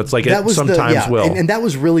performance like it sometimes will. And that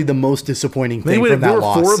was really the most disappointing thing from that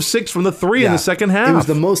loss. They were 4 of 6 from the 3 in the second half. It was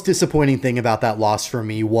the most disappointing thing about that loss for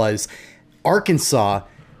me was Arkansas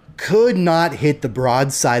could not hit the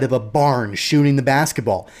broadside of a barn shooting the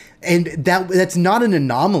basketball. And that's not an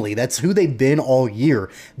anomaly. That's who they've been all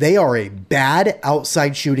year. They are a bad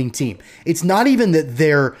outside shooting team. It's not even that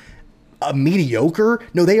they're mediocre.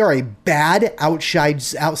 No, they are a bad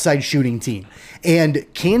outside shooting team. And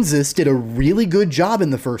Kansas did a really good job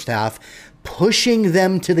in the first half pushing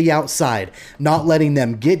them to the outside, not letting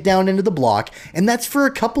them get down into the block. And that's for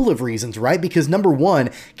a couple of reasons, right? Because number one,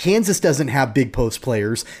 Kansas doesn't have big post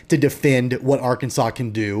players to defend what Arkansas can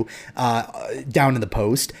do down in the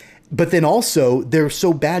post. But then also, they're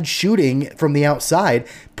so bad shooting from the outside.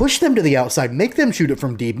 Push them to the outside. Make them shoot it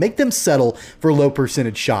from deep. Make them settle for low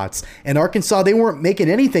percentage shots. And Arkansas, they weren't making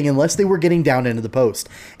anything unless they were getting down into the post.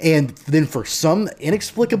 And then for some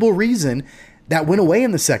inexplicable reason, that went away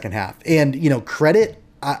in the second half. And, you know, credit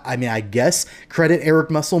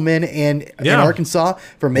Eric Musselman and Arkansas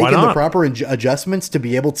for making the proper adjustments to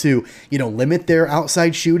be able to, you know, limit their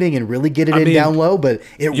outside shooting and really get it down low. But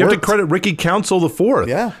it worked. You have to credit Ricky Council IV.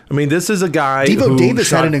 Yeah. I mean, this is a guy Devo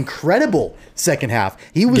Davis had an incredible second half.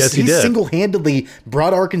 He single-handedly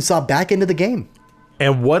brought Arkansas back into the game.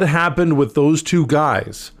 And what happened with those two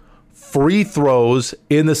guys? Free throws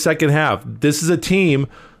in the second half. This is a team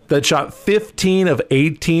that shot 15 of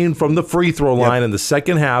 18 from the free throw line in the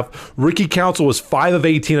second half. Ricky Council was 5 of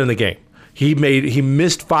 18 in the game. He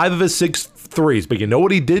missed 5 of his 6 threes, but you know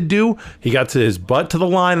what he did do? He got his butt to the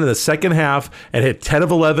line in the second half and hit 10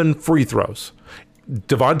 of 11 free throws.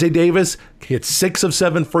 Devontae Davis hit 6 of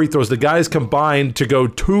 7 free throws. The guys combined to go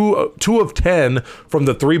 2 of 10 from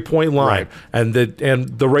the 3-point line. Right. And the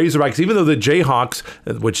Razorbacks, even though the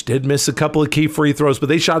Jayhawks, which did miss a couple of key free throws, but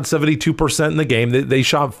they shot 72% in the game. They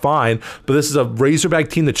shot fine. But this is a Razorback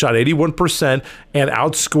team that shot 81% and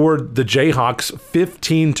outscored the Jayhawks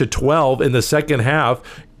 15-12 in the second half.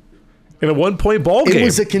 In a 1-point ball game. It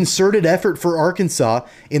was a concerted effort for Arkansas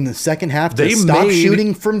in the second half to They stop made-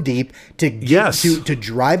 shooting from deep, to get Yes. to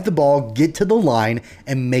drive the ball, get to the line,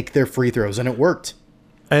 and make their free throws, and it worked.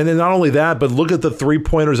 And then not only that, but look at the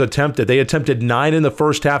 3-pointers attempted. They attempted 9 in the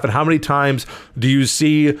first half. And how many times do you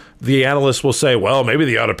see the analysts will say, well, maybe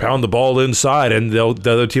they ought to pound the ball inside, and the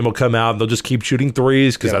other team will come out and they'll just keep shooting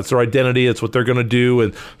threes because that's their identity. That's what they're going to do,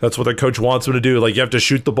 and that's what their coach wants them to do. Like, you have to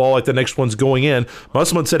shoot the ball like the next one's going in.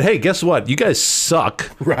 Musselman said, hey, guess what? You guys suck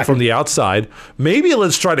from the outside. Maybe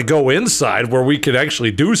let's try to go inside where we could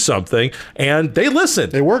actually do something. And they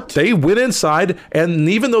listened. They worked. They went inside, and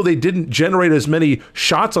even though they didn't generate as many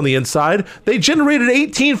shots on the inside, they generated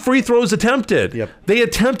 18 free throws attempted. Yep. They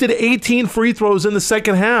attempted 18 free throws in the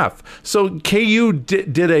second half. So KU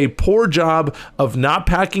did a poor job of not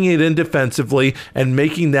packing it in defensively and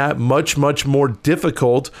making that much, much more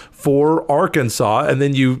difficult for Arkansas. And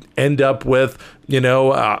then you end up with,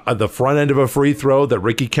 the front end of a free throw that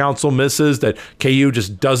Ricky Council misses, that KU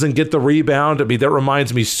just doesn't get the rebound. I mean, that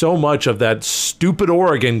reminds me so much of that stupid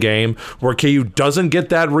Oregon game where KU doesn't get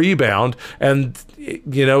that rebound. And,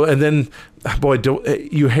 and then, boy,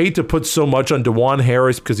 you hate to put so much on DeJuan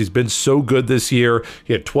Harris because he's been so good this year.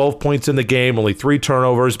 He had 12 points in the game, only 3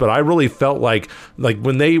 turnovers. But I really felt like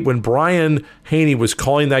when Brian Haney was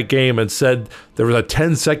calling that game and said there was a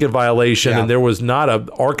 10-second violation and there was not an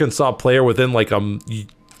Arkansas player within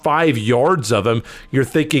 5 yards of him, you're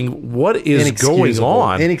thinking, what is going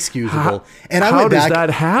on? Inexcusable. And how does that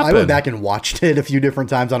happen? I went back and watched it a few different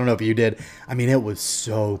times. I don't know if you did. I mean, it was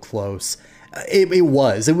so close. It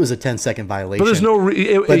was a 10-second violation. But there's no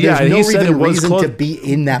reason to be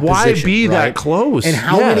in that Why position. Why be right? that close? And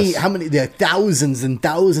how many thousands and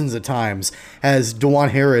thousands of times has DeJuan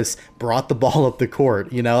Harris brought the ball up the court?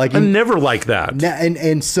 I never like that.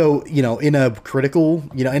 And so, in a critical,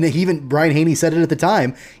 and even Brian Haney said it at the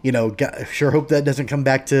time, sure hope that doesn't come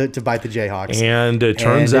back to bite the Jayhawks. And it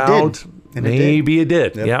turns out maybe it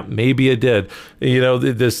did. Yep. Yeah, maybe it did.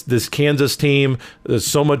 This Kansas team, there's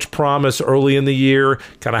so much promise early in the year,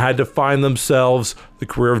 kind of had to find themselves. The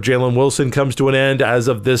career of Jalen Wilson comes to an end as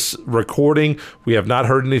of this recording. We have not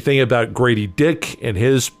heard anything about Grady Dick and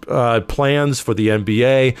his plans for the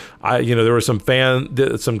NBA. There were some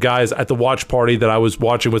guys at the watch party that I was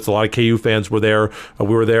watching with. A lot of KU fans were there. We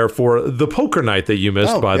were there for the poker night that you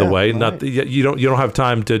missed, by the way. You don't have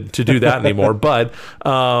time to do that anymore. But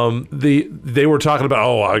they were talking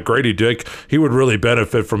about Grady Dick. He would really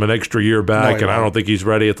benefit from an extra year back, and I don't think he's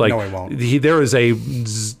ready. It's like he won't. There is a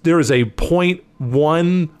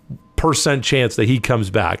 0.1% chance that he comes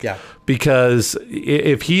back. Yeah. Because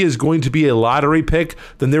if he is going to be a lottery pick,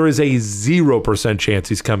 then there is a 0% chance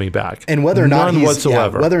he's coming back. And whether or not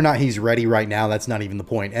whatsoever. he's ready right now, that's not even the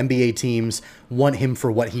point. NBA teams want him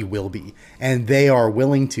for what he will be, and they are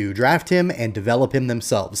willing to draft him and develop him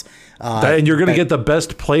themselves. And you're going to get the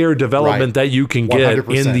best player development that you can get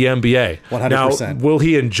 100%. in the NBA. 100%. Now, will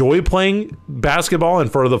he enjoy playing basketball in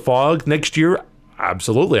front of the Fog next year?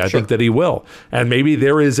 Absolutely. I think that he will. And maybe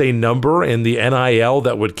there is a number in the NIL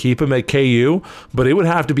that would keep him at KU, but it would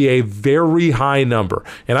have to be a very high number.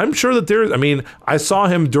 And I'm sure that I saw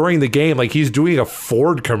him during the game, like he's doing a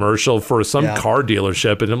Ford commercial for some car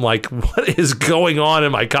dealership. And I'm like, what is going on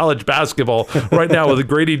in my college basketball right now with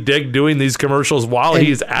Grady Dick doing these commercials while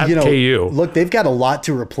he's at KU? Look, they've got a lot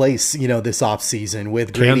to replace, this offseason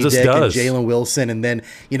with Grady Kansas Dick does. and Jalen Wilson. And then,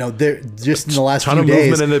 they're just in the last ton few of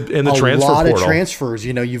days, movement in the a transfer lot portal. of transfers.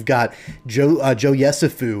 You've got Joe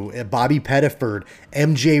Yesufu, Bobby Pettiford,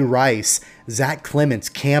 MJ Rice, Zach Clements,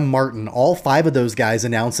 Cam Martin, all 5 of those guys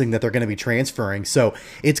announcing that they're going to be transferring. So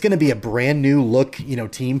it's going to be a brand new look,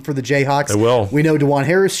 team for the Jayhawks. It will. We know DeJuan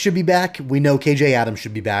Harris should be back. We know KJ Adams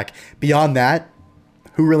should be back. Beyond that,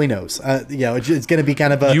 who really knows? It's going to be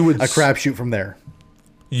kind of a crapshoot from there.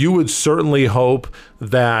 You would certainly hope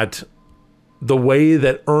that the way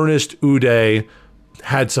that Ernest Uday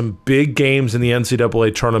had some big games in the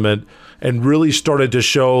NCAA tournament and really started to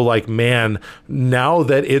show now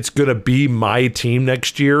that it's going to be my team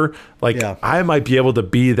next year, I might be able to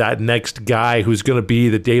be that next guy who's going to be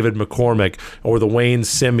the David McCormick or the Wayne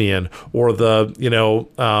Simeon or the,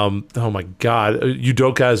 oh my God,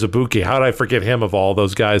 Udoka Azubuike. How did I forget him of all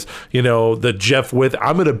those guys? The Jeff With.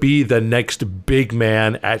 I'm going to be the next big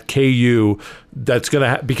man at KU that's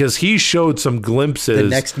going to because he showed some glimpses The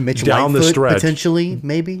next Mitch down the Lightfoot, stretch. potentially,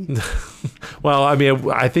 maybe. Well, I mean,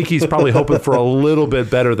 I think he's probably hoping for a little bit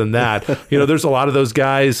better than that. There's a lot of those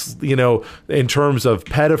guys, in terms of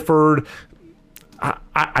Pettiford.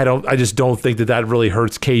 I just don't think that really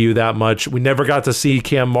hurts KU that much. We never got to see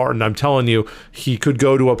Cam Martin. I'm telling you, he could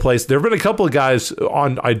go to a place. There have been a couple of guys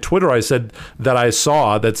on Twitter I said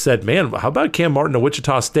man, how about Cam Martin at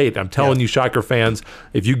Wichita State? I'm telling you, Shocker fans,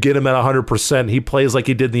 if you get him at 100%, he plays like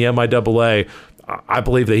he did in the MIAA. I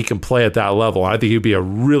believe that he can play at that level. I think he'd be a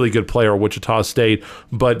really good player at Wichita State.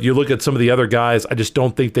 But you look at some of the other guys, I just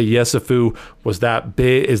don't think that Yesufu is that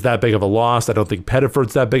big of a loss. I don't think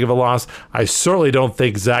Pettiford's that big of a loss. I certainly don't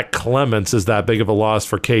think Zach Clements is that big of a loss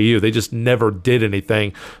for KU. They just never did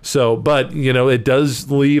anything. So, but, it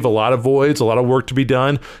does leave a lot of voids, a lot of work to be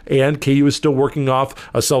done. And KU is still working off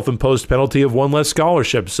a self-imposed penalty of one less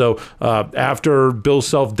scholarship. So after Bill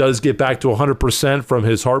Self does get back to 100% from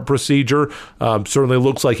his heart procedure, certainly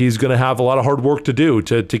looks like he's going to have a lot of hard work to do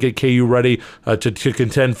to get KU ready to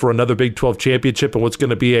contend for another Big 12 championship and what's going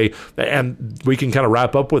to be and we can kind of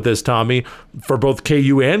wrap up with this, Tommy, for both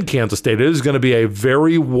KU and Kansas State. It is going to be a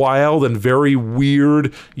very wild and very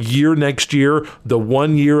weird year next year, the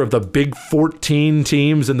 1 year of the Big 14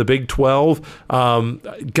 teams in the Big 12.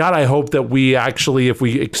 God, I hope that we actually, if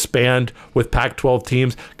we expand with Pac-12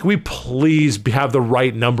 teams, can we please have the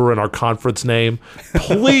right number in our conference name?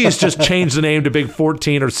 Please just change the name to Big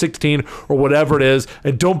 14 or 16 or whatever it is,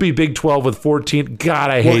 and don't be Big 12 with 14.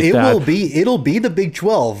 God, I hate that. It'll be the Big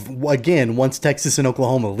 12 again once Texas and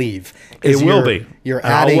Oklahoma leave. It will be. You're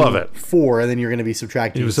adding I love it. 4, and then you're going to be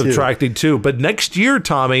subtracting 2. Subtracting 2. But next year,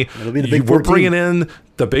 Tommy, it'll be the Big 14. We're bringing in.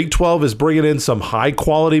 The Big 12 is bringing in some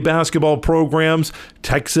high-quality basketball programs.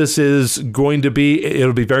 Texas is going to be –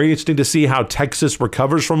 it'll be very interesting to see how Texas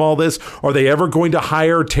recovers from all this. Are they ever going to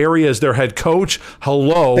hire Terry as their head coach?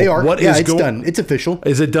 Hello. They are. It's done. It's official.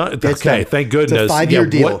 Is it done? It's okay, done. thank goodness. It's a 5-year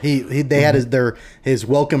deal. They had his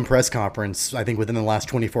welcome press conference, I think, within the last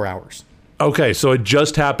 24 hours. Okay, so it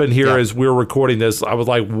just happened here as we're recording this. I was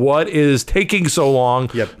like, what is taking so long?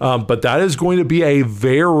 Yep. But that is going to be a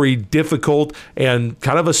very difficult and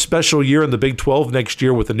kind of a special year in the Big 12 next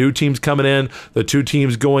year with the new teams coming in, the 2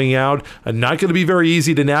 teams going out, and not going to be very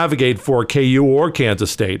easy to navigate for KU or Kansas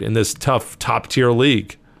State in this tough top-tier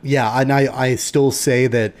league. Yeah, and I still say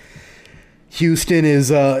that Houston is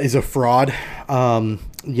a fraud.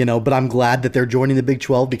 But I'm glad that they're joining the Big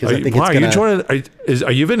 12 because I think it's going to...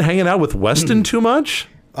 Are you even hanging out with Weston too much?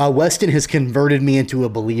 Weston has converted me into a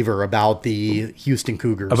believer about the Houston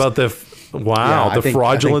Cougars. About the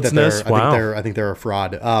fraudulentness. I think they're a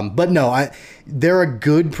fraud. But no, they're a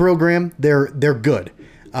good program. They're good.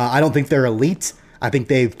 I don't think they're elite. I think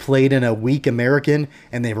they've played in a weak American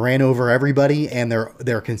and they've ran over everybody and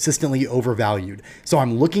they're consistently overvalued. So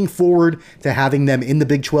I'm looking forward to having them in the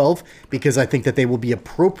Big 12 because I think that they will be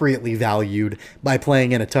appropriately valued by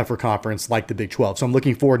playing in a tougher conference like the Big 12. So I'm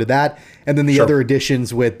looking forward to that. And then the other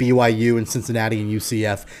additions with BYU and Cincinnati and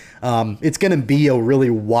UCF. It's going to be a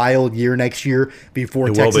really wild year next year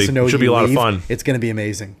before Texas and OU should be a lot of fun. It's going to be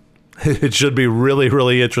amazing. It should be really,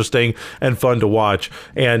 really interesting and fun to watch.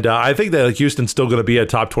 And I think that Houston's still going to be a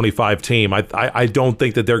top 25 team. I don't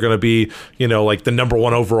think that they're going to be, like the number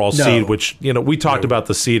 1 overall seed, which, we talked about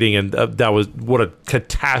the seeding and that was what a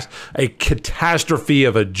catastrophe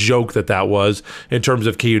of a joke that was in terms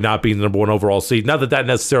of KU not being the number 1 overall seed. Not that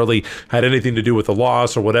necessarily had anything to do with the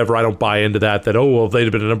loss or whatever. I don't buy into that, if they'd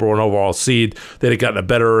have been a number 1 overall seed, they'd have gotten a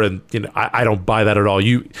better, and I don't buy that at all.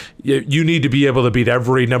 You need to be able to beat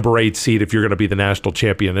every number 8 seed if you're going to be the national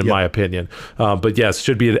champion, in my opinion. But yes,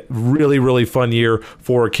 should be a really, really fun year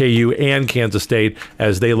for KU and Kansas State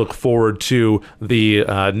as they look forward to the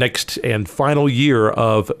next and final year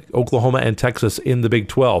of Oklahoma and Texas in the Big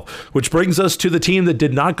 12. Which brings us to the team that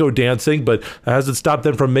did not go dancing, but hasn't stopped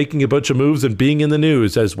them from making a bunch of moves and being in the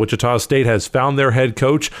news, as Wichita State has found their head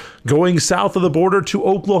coach going south of the border to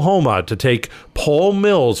Oklahoma to take Paul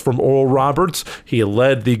Mills from Oral Roberts. He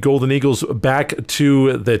led the Golden Eagles back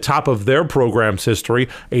to the top of their program's history,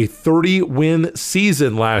 a 30-win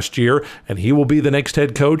season last year, and he will be the next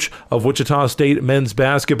head coach of Wichita State men's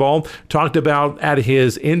basketball. Talked about at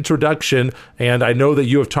his introduction, and I know that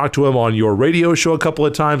you have talked to him on your radio show a couple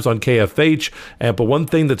of times on KFH, but one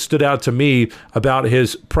thing that stood out to me about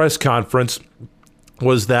his press conference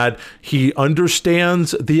was that he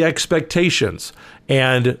understands the expectations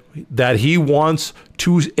and that he wants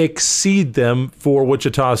to exceed them for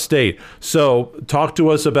Wichita State. So talk to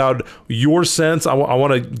us about your sense. I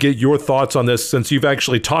want to get your thoughts on this since you've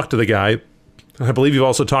actually talked to the guy I believe you've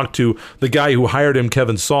also talked to the guy who hired him,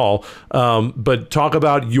 Kevin Saul. But talk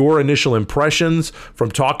about your initial impressions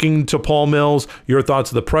from talking to Paul Mills, your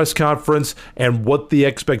thoughts of the press conference, and what the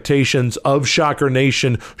expectations of Shocker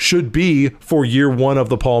Nation should be for year one of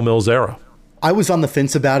the Paul Mills era. I was on the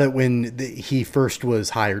fence about it when he first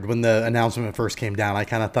was hired. When the announcement first came down, I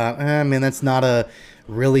kind of thought, man, that's not a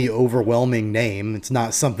really overwhelming name. It's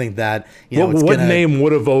not something that, what name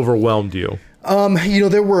would have overwhelmed you?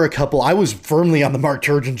 There were a couple. I was firmly on the Mark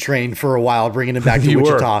Turgeon train for a while, bringing him back to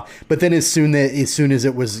Wichita. But then as soon as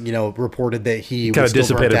it was, reported that he was still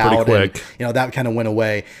dissipated burnt out, pretty quick. And, that kind of went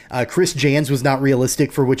away. Chris Jans was not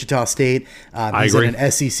realistic for Wichita State. He's in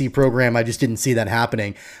an SEC program. I just didn't see that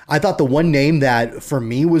happening. I thought the one name that for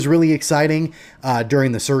me was really exciting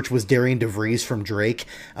during the search was Darian DeVries from Drake.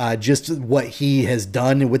 Just what he has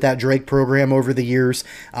done with that Drake program over the years.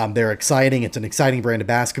 They're exciting. It's an exciting brand of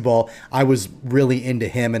basketball. I was really into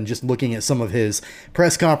him, and just looking at some of his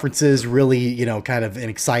press conferences, really, kind of an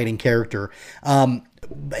exciting character.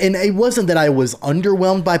 And it wasn't that I was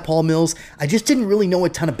underwhelmed by Paul Mills. I just didn't really know a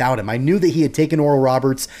ton about him. I knew that he had taken Oral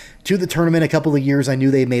Roberts to the tournament a couple of years. I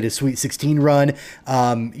knew they made a Sweet 16 run.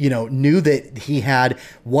 Knew that he had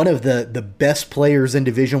one of the best players in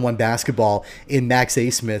Division I basketball in Max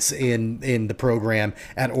Asmus in the program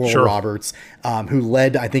at Oral Roberts, who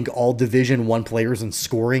led, I think, all Division I players in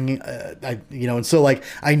scoring. And so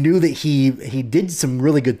I knew that he did some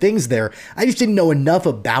really good things there. I just didn't know enough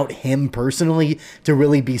about him personally to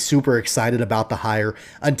really be super excited about the hire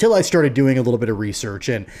until I started doing a little bit of research.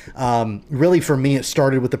 And really, for me, it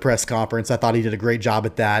started with the press conference. I thought he did a great job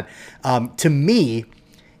at that. To me,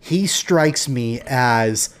 he strikes me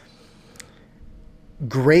as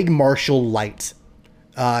Greg Marshall light.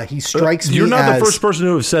 He strikes me as... You're not the first person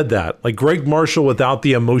to have said that. Like Greg Marshall without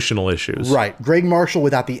the emotional issues. Right. Greg Marshall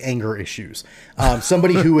without the anger issues.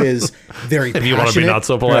 Somebody who is very passionate. If you want to be not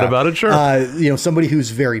so polite about it, sure. Somebody who's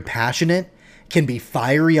very passionate, can be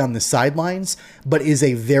fiery on the sidelines, but is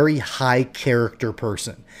a very high character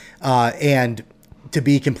person. And to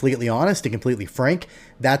be completely honest and completely frank,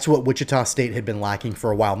 that's what Wichita State had been lacking for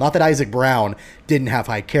a while. Not that Isaac Brown didn't have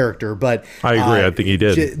high character, but I agree. I think he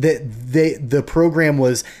did. The program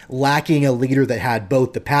was lacking a leader that had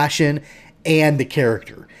both the passion and the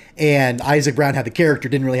character. And Isaac Brown had the character,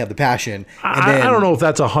 didn't really have the passion. I don't know if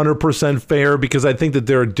that's 100% fair, because I think that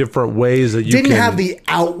there are different ways that you didn't have the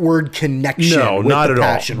outward connection. No, with not the at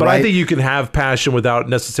passion, all. But right? I think you can have passion without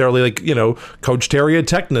necessarily, Coach Terry at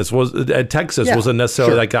Texas wasn't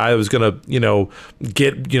necessarily that guy that was going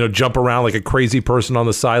to, jump around like a crazy person on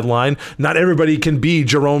the sideline. Not everybody can be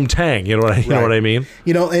Jerome Tang. You know what I mean?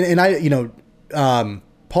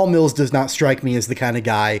 Paul Mills does not strike me as the kind of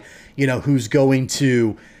guy, who's going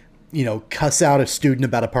to, cuss out a student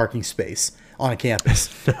about a parking space on a campus.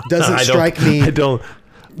 Doesn't strike me.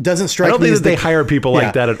 Doesn't strike me. I don't think as that they hire people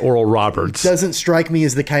like that at Oral Roberts. Doesn't strike me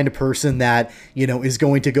as the kind of person that, is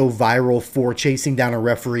going to go viral for chasing down a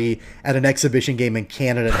referee at an exhibition game in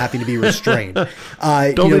Canada and having to be restrained.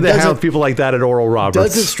 Don't think they have people like that at Oral Roberts.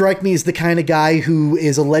 Doesn't strike me as the kind of guy who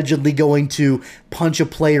is allegedly going to punch a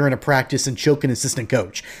player in a practice and choke an assistant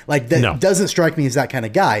coach. Doesn't strike me as that kind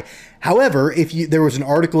of guy. However, there was an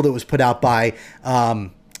article that was put out by,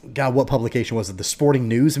 God, what publication was it? The Sporting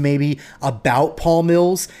News, maybe, about Paul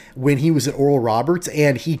Mills when he was at Oral Roberts,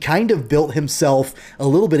 and he kind of built himself a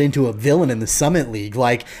little bit into a villain in the Summit League.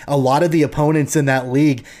 Like, a lot of the opponents in that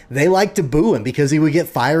league, they like to boo him because he would get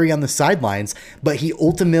fiery on the sidelines, but he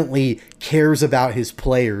ultimately cares about his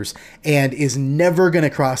players and is never going to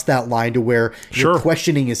cross that line to where you're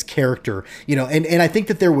questioning his character. And I think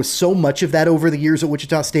that there was so much of that over the years at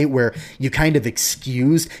Wichita State where you kind of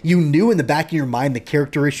you knew in the back of your mind the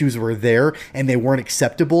character issues were there and they weren't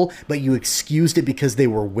acceptable, but you excused it because they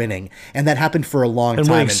were winning. And that happened for a long time.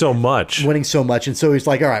 Winning so much. And so he's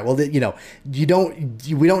like, all right, well, we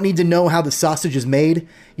don't need to know how the sausage is made.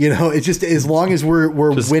 It's just as long as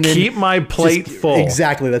we're just winning. Keep my plate full.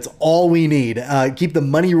 Exactly. That's all we need. Keep the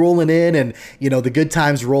money rolling in and, the good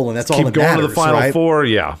times rolling. That's all that matters. Keep going to the Final Four.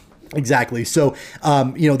 Yeah. Exactly. So,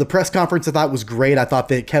 the press conference I thought was great. I thought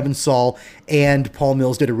that Kevin Saul and Paul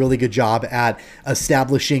Mills did a really good job at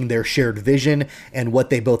establishing their shared vision and what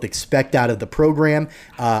they both expect out of the program.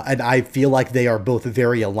 And I feel like they are both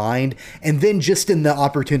very aligned. And then just in the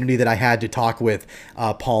opportunity that I had to talk with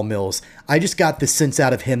Paul Mills, I just got the sense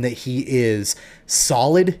out of him that he is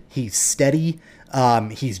solid. He's steady.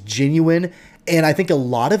 He's genuine. And I think a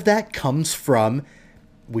lot of that comes from,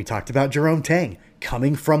 we talked about Jerome Tang,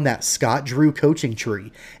 coming from that Scott Drew coaching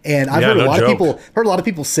tree. And I've heard a lot of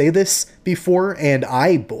people say this before, and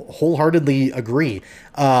I wholeheartedly agree.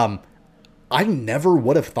 I never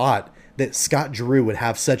would have thought that Scott Drew would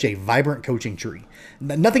have such a vibrant coaching tree.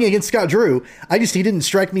 Nothing against Scott Drew. He didn't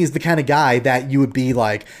strike me as the kind of guy that you would be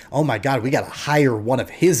like, oh my God, we got to hire one of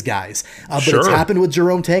his guys. But it's happened with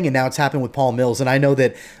Jerome Tang, and now it's happened with Paul Mills. And I know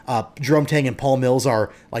that Jerome Tang and Paul Mills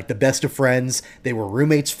are like the best of friends. They were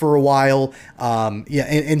roommates for a while.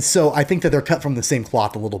 And so I think that they're cut from the same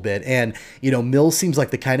cloth a little bit. And, Mills seems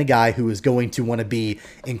like the kind of guy who is going to want to be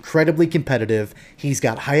incredibly competitive. He's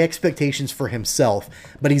got high expectations for himself,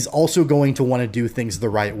 but he's also going to want to do things the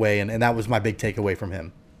right way. And that was my big takeaway from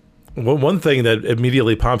him. Well, one thing that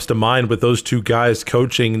immediately pops to mind with those two guys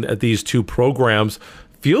coaching at these two programs,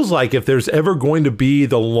 feels like if there's ever going to be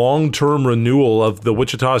the long-term renewal of the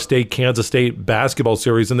Wichita State-Kansas State basketball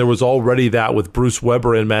series, and there was already that with Bruce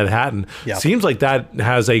Weber in Manhattan, seems like that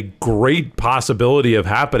has a great possibility of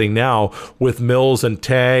happening now with Mills and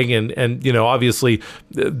Tang, and obviously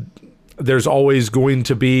there's always going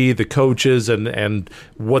to be the coaches and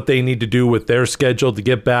what they need to do with their schedule to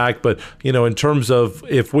get back. But, in terms of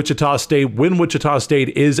when Wichita State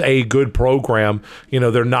is a good program,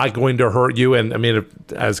 they're not going to hurt you. And I mean,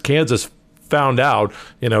 as Kansas found out,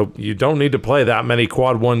 you don't need to play that many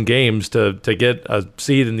quad one games to get a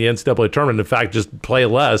seed in the NCAA tournament. In fact, just play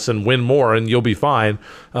less and win more and you'll be fine.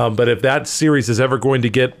 But if that series is ever going to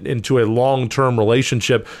get into a long-term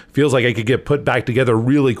relationship, feels like it could get put back together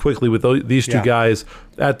really quickly with these two guys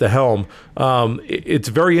at the helm. It's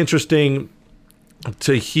very interesting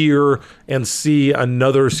to hear and see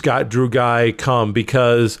another Scott Drew guy come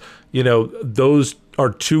because, those are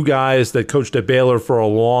two guys that coached at Baylor for a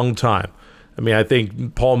long time. I mean, I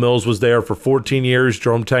think Paul Mills was there for 14 years.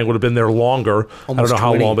 Jerome Tang would have been there longer. Almost I don't know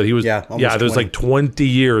 20. how long, but he was. Yeah, there's like 20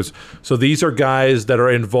 years. So these are guys that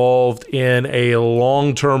are involved in a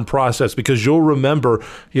long-term process because you'll remember,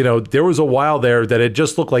 there was a while there that it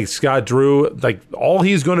just looked like Scott Drew, like all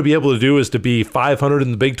he's going to be able to do is to be 500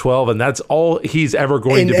 in the Big 12, and that's all he's ever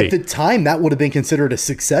going to be. And at the time, that would have been considered a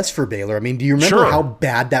success for Baylor. I mean, do you remember how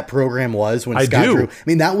bad that program was when Scott Drew? I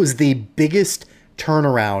mean, that was the biggest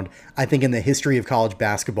turnaround, I think, in the history of college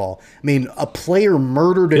basketball. I mean, a player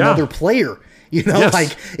murdered another player.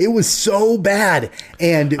 Like it was so bad.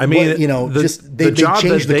 And I mean, they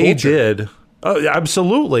changed the culture. Did. Oh,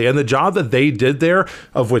 absolutely. And the job that they did there,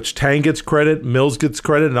 of which Tang gets credit, Mills gets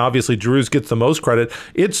credit, and obviously Drews gets the most credit,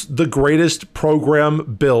 it's the greatest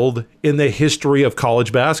program build in the history of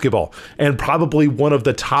college basketball and probably one of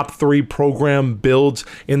the top 3 program builds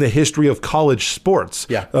in the history of college sports.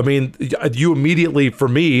 Yeah. I mean, I immediately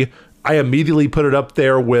put it up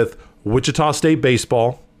there with Wichita State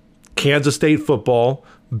baseball, Kansas State football,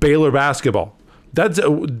 Baylor basketball.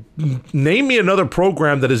 Name me another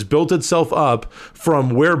program that has built itself up from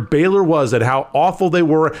where Baylor was and how awful they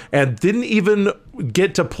were and didn't even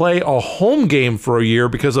get to play a home game for a year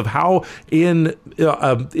because of how in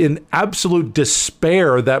absolute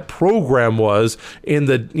despair that program was.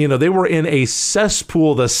 They were in a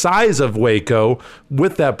cesspool the size of Waco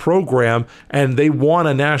with that program, and they won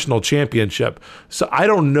a national championship. So I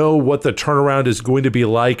don't know what the turnaround is going to be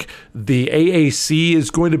like. The AAC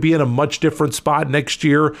is going to be in a much different spot next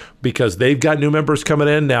year because they've got new members coming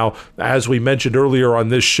in. Now, as we mentioned earlier on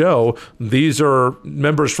this show, these are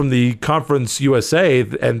members from the Conference USA,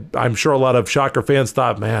 and I'm sure a lot of Shocker fans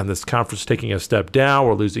thought, man, this conference is taking a step down.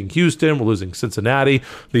 We're losing Houston. We're losing Cincinnati.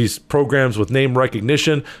 These programs with name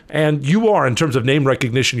recognition. And you are, in terms of name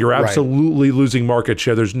recognition, you're absolutely losing market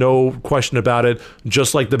share. There's no question about it.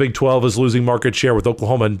 Just like the Big 12 is losing market share with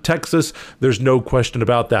Oklahoma and Texas, there's no question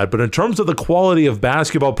about that. But in terms of the quality of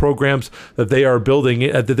basketball programs that they are building,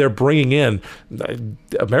 that they're bringing in,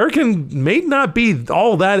 American may not be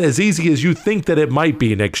all that as easy as you think that it might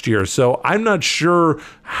be next year. So I'm not sure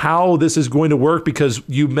how this is going to work because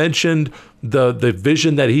you mentioned the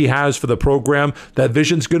vision that he has for the program. That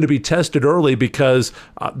vision's going to be tested early because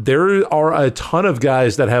there are a ton of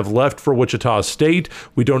guys that have left for Wichita State.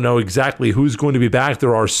 We don't know exactly who's going to be back.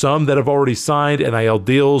 There are some that have already signed NIL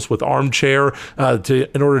deals with Armchair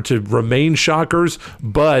in order to remain Shockers,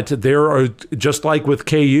 but there are, just like with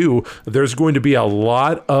KU, there's going to be a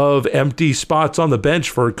lot of empty spots on the bench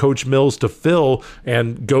for Coach Mills to fill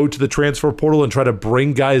and go to the transfer portal and try to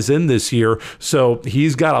bring guys in this year. So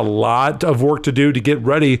he's got a lot of work to do to get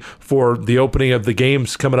ready for the opening of the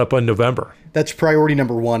games coming up in November. That's priority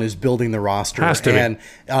number one, is building the roster. Has to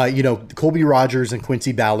and, Colby Rogers and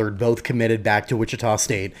Quincy Ballard both committed back to Wichita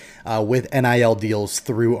State with NIL deals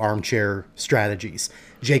through Armchair Strategies.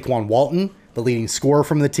 Jaquan Walton, the leading scorer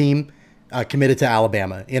from the team, committed to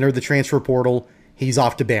Alabama, entered the transfer portal. He's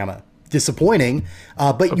off to Bama. disappointing.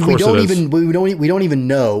 But we don't even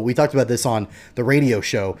know. We talked about this on the radio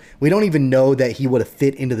show. We don't even know that he would have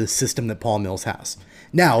fit into the system that Paul Mills has.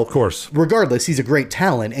 Now, of course, regardless, he's a great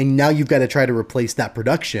talent, and now you've got to try to replace that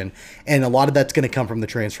production, and a lot of that's going to come from the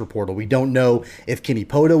transfer portal. We don't know if Kenny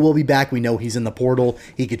Poto will be back. We know he's in the portal.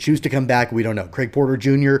 He could choose to come back. We don't know. Craig Porter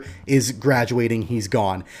Jr. is graduating. He's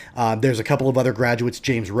gone. There's a couple of other graduates,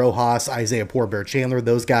 James Rojas, Isaiah Poor-Bear-Chandler.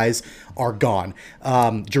 Those guys are gone.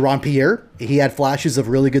 Jerron Pierre, he had flashes of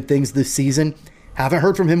really good things this season. Haven't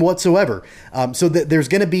heard from him whatsoever. So there's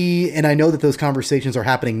going to be, and I know that those conversations are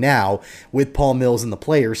happening now with Paul Mills and the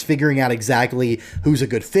players, figuring out exactly who's a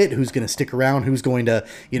good fit, who's going to stick around, who's going to,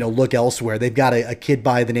 look elsewhere. They've got a kid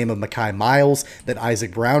by the name of Mekhi Miles that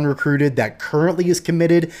Isaac Brown recruited that currently is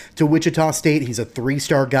committed to Wichita State. He's a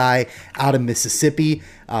 3-star guy out of Mississippi.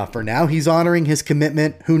 For now, he's honoring his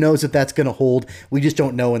commitment. Who knows if that's going to hold? We just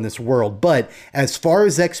don't know in this world. But as far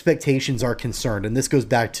as expectations are concerned, and this goes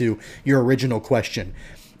back to your original question,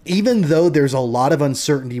 even though there's a lot of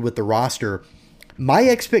uncertainty with the roster, my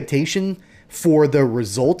expectation for the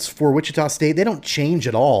results for Wichita State, they don't change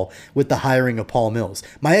at all with the hiring of Paul Mills.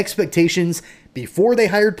 My expectations before they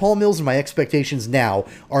hired Paul Mills and my expectations now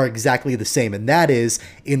are exactly the same. And that is,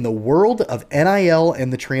 in the world of NIL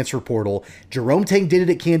and the transfer portal, Jerome Tang did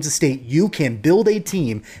it at Kansas State. You can build a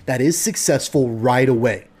team that is successful right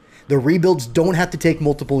away. The rebuilds don't have to take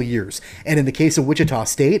multiple years. And in the case of Wichita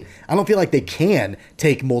State, I don't feel like they can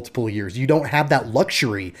take multiple years. You don't have that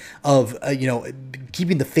luxury of,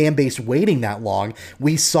 keeping the fan base waiting that long.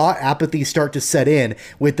 We saw apathy start to set in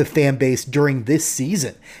with the fan base during this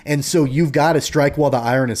season. And so you've got to strike while the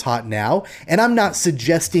iron is hot now. And I'm not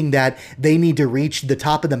suggesting that they need to reach the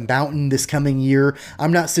top of the mountain this coming year.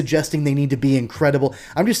 I'm not suggesting they need to be incredible.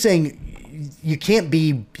 I'm just saying, you can't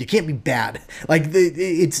be bad. Like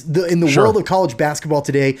in the world of college basketball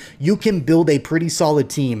today, you can build a pretty solid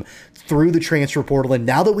team through the transfer portal. And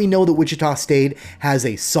now that we know that Wichita State has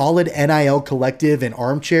a solid NIL collective and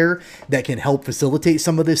armchair that can help facilitate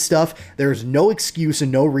some of this stuff, there's no excuse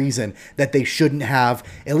and no reason that they shouldn't have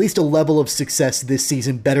at least a level of success this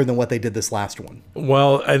season better than what they did this last one.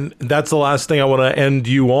 Well, and that's the last thing I want to end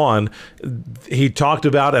you on. He talked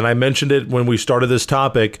about, and I mentioned it when we started this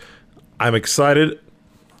topic, I'm excited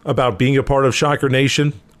about being a part of Shocker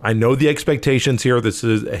Nation. I know the expectations here. This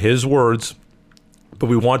is his words, but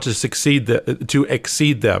we want to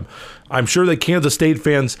exceed them. I'm sure that Kansas State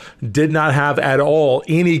fans did not have at all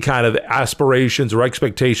any kind of aspirations or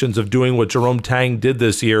expectations of doing what Jerome Tang did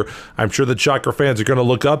this year. I'm sure that Shocker fans are going to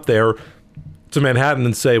look up there to Manhattan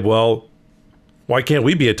and say, well, why can't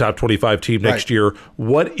we be a top 25 team next year?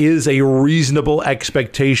 What is a reasonable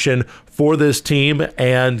expectation for this team,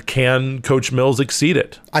 and can Coach Mills exceed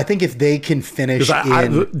it? I think if they can finish sorry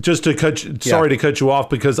to cut you off,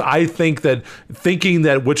 because I think that thinking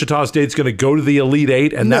that Wichita State's going to go to the Elite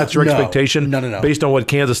Eight and that's your expectation based on what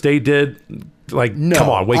Kansas State did, come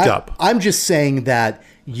on, wake up. I'm just saying that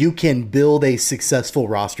you can build a successful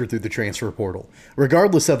roster through the transfer portal.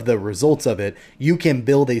 Regardless of the results of it, you can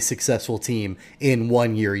build a successful team in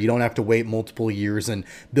 1 year. You don't have to wait multiple years and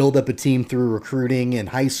build up a team through recruiting and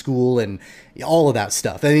high school and all of that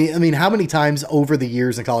stuff. I mean, how many times over the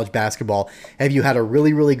years in college basketball have you had a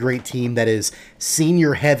really, really great team that is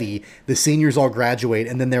senior heavy? The seniors all graduate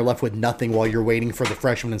and then they're left with nothing while you're waiting for the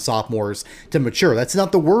freshmen and sophomores to mature. That's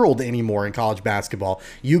not the world anymore in college basketball.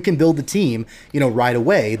 You can build a team, right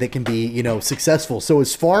away that can be, successful. So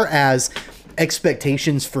as far as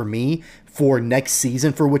expectations for me for next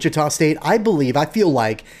season for Wichita State, I feel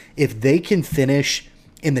like if they can finish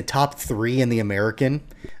in the top 3 in the American,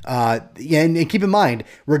 and keep in mind,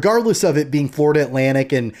 regardless of it being Florida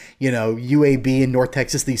Atlantic and, UAB and North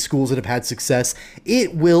Texas, these schools that have had success,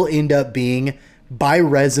 it will end up being, by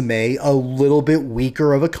resume, a little bit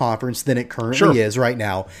weaker of a conference than it currently is right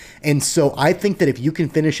now. And so I think that if you can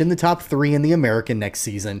finish in the top 3 in the American next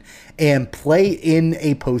season and play in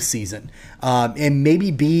a postseason, and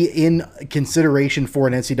maybe be in consideration for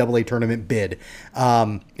an NCAA tournament bid,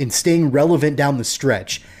 and staying relevant down the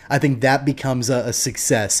stretch, I think that becomes a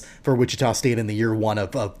success for Wichita State in the year 1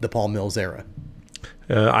 of the Paul Mills era.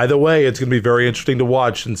 Either way, it's going to be very interesting to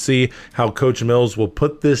watch and see how Coach Mills will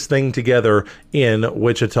put this thing together in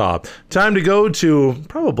Wichita. Time to go to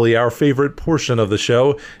probably our favorite portion of the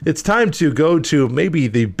show. It's time to go to maybe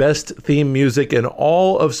the best theme music in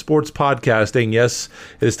all of sports podcasting. Yes,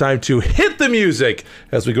 it is time to hit the music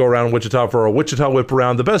as we go around Wichita for a Wichita Whip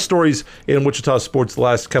Around. The best stories in Wichita sports the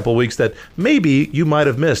last couple of weeks that maybe you might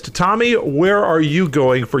have missed. Tommy, where are you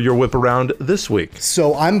going for your Whip Around this week?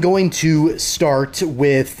 So I'm going to start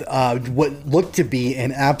with what looked to be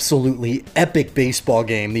an absolutely epic baseball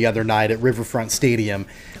game the other night at Riverfront Stadium.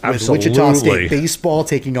 With Wichita State baseball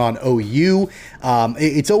taking on OU.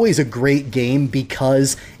 It's always a great game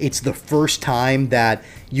because it's the first time that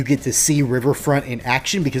you get to see Riverfront in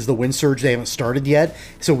action because the wind surge, they haven't started yet.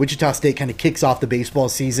 So Wichita State kind of kicks off the baseball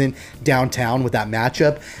season downtown with that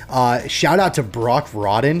matchup. Shout out to Brock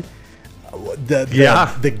Rodden.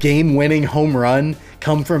 The game-winning home run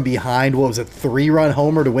come from behind. What was it, 3-run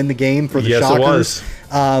homer to win the game for the Shockers? Yes, it was.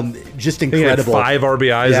 Just incredible. He had 5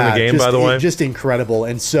 RBIs in the game, by the way. Just incredible.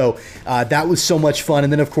 And so that was so much fun.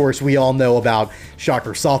 And then, of course, we all know about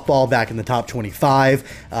Shocker softball back in the top 25.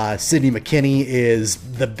 Sydney McKinney is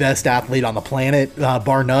the best athlete on the planet,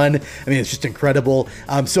 bar none. I mean, it's just incredible.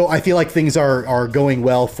 So I feel like things are going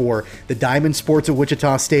well for the Diamond Sports of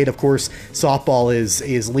Wichita State. Of course, softball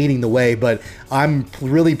is leading the way, but I'm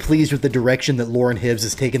really pleased with the direction that Lauren Hibbs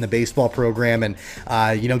has taken the baseball program, and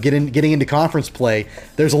getting into conference play.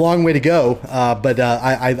 There's a long way to go, but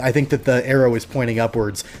I think that the arrow is pointing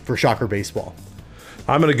upwards for Shocker baseball.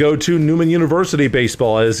 I'm going to go to Newman University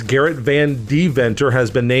baseball as Garrett Van Deventer has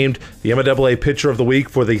been named the MLA Pitcher of the Week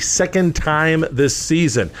for the second time this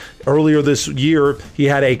season. Earlier this year, he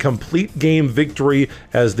had a complete game victory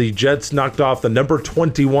as the Jets knocked off the number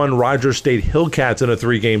 21 Rogers State Hillcats in a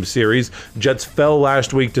 3-game series. Jets fell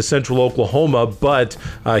last week to Central Oklahoma, but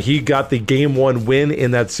he got the Game 1 win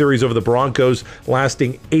in that series over the Broncos,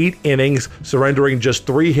 lasting 8 innings, surrendering just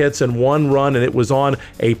 3 hits and 1 run, and it was on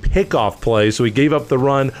a pickoff play, so he gave up the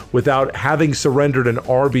run without having surrendered an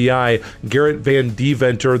RBI. Garrett Van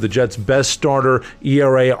Deventer, the Jets' best starter,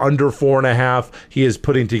 ERA under 4.5. He is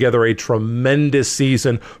putting together a tremendous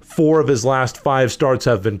season. 4 of his last 5 starts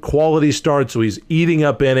have been quality starts, so he's eating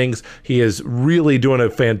up innings. He is really doing a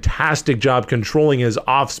fantastic job controlling his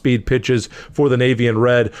off-speed pitches for the Navy and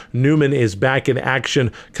Red. Newman is back in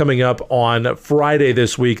action coming up on Friday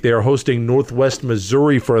this week. They are hosting Northwest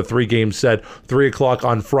Missouri for a 3-game set, 3 o'clock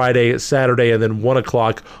on Friday, Saturday, and then 1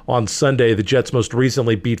 o'clock on Sunday. The Jets most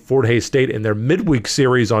recently beat Fort Hays State in their midweek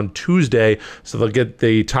series on Tuesday, so they'll get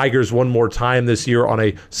the Tigers one more time this year on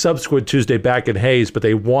a subsequent Tuesday back in Hays, but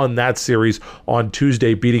they won that series on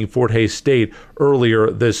Tuesday, beating Fort Hays State earlier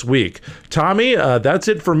this week. Tommy, that's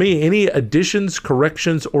it for me. Any additions,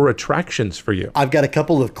 corrections, or attractions for you? I've got a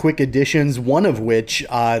couple of quick additions, one of which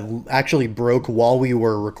actually broke while we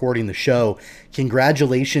were recording the show.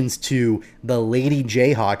 Congratulations to the Lady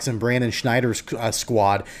Jayhawks and Brandon Schneider's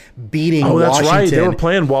squad beating Washington. Oh, that's right. They were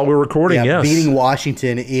playing while we were recording, yes. Beating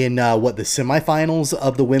Washington in, the semifinals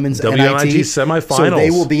of the women's NIT semifinals. So they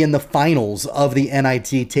will be in the finals of the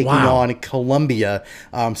NIT taking on Columbia.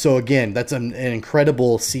 So again, that's an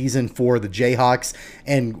incredible season for the Jayhawks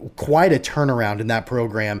and quite a turnaround in that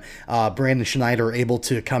program. Brandon Schneider able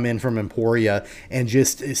to come in from Emporia and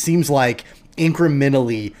just, it seems like,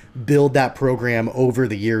 incrementally build that program over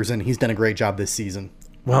the years, and he's done a great job this season.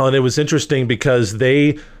 Well, and it was interesting because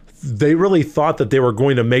they really thought that they were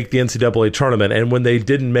going to make the NCAA tournament, and when they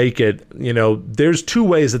didn't make it, there's 2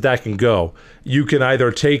 ways that can go. You can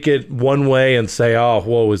either take it one way and say, oh,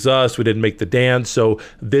 woe is us, we didn't make the dance, so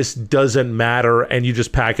this doesn't matter, and you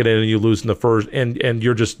just pack it in and you lose in the first, and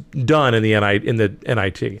you're just done in the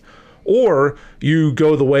NIT. Or you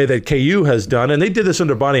go the way that KU has done, and they did this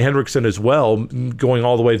under Bonnie Hendrickson as well, going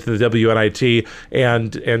all the way to the WNIT,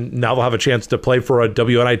 and now they'll have a chance to play for a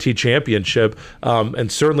WNIT championship,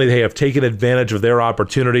 and certainly they have taken advantage of their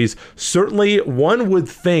opportunities. Certainly, one would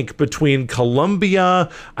think between Columbia,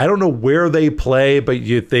 I don't know where they play, but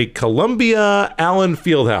you think Columbia, Allen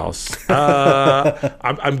Fieldhouse.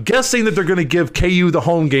 I'm guessing that they're going to give KU the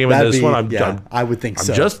home game in this one. I would think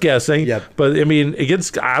so. I'm just guessing. Yep. But, I mean,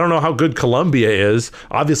 I don't know how good Columbia is.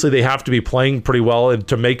 Obviously, they have to be playing pretty well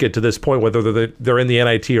to make it to this point, whether they're in the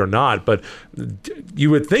NIT or not. But you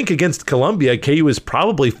would think against Columbia, KU is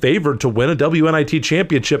probably favored to win a WNIT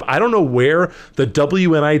championship. I don't know where the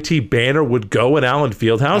WNIT banner would go in Allen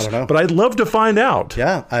Fieldhouse, but I'd love to find out.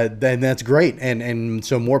 Yeah, and that's great. And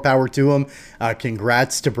so more power to him.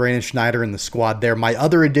 Congrats to Brandon Schneider and the squad there. My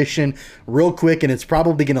other addition, real quick, and it's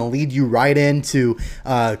probably going to lead you right into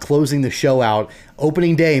closing the show out.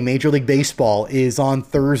 Opening day, Major League Baseball is on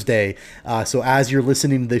Thursday. So as you're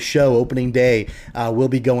listening to this show, opening day will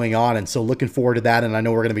be going on. And so looking forward to that. And I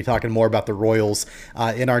know we're going to be talking more about the Royals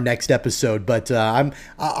in our next episode. But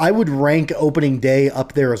I would rank opening day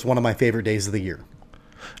up there as one of my favorite days of the year.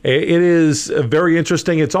 it is very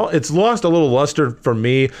interesting. It's lost a little luster for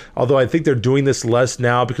me, although I think they're doing this less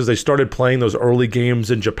now because they started playing those early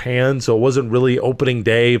games in Japan, so it wasn't really opening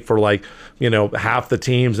day for half the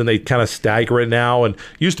teams, and they kind of stagger it now. And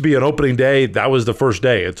used to be an opening day, that was the first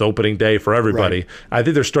day. It's opening day for everybody. Right. I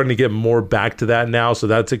think they're starting to get more back to that now, so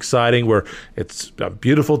that's exciting, where it's a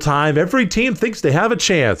beautiful time. Every team thinks they have a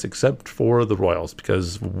chance, except for the Royals,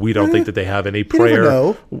 because we don't think that they have any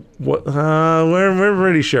prayer. We're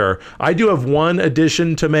pretty sure. I do have one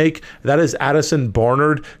addition to make. That is Addison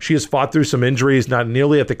Barnard. She has fought through some injuries, not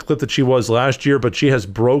nearly at the clip that she was last year, but she has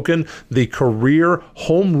broken the career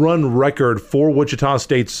home run record for Wichita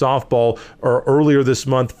State softball earlier this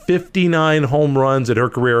month. 59 home runs in her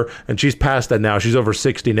career, and she's past that now. She's over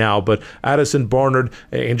 60 now. But Addison Barnard,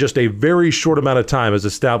 in just a very short amount of time, has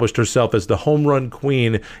established herself as the home run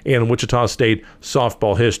queen in Wichita State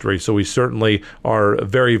softball history. So we certainly are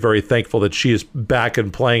very, very thankful that she is back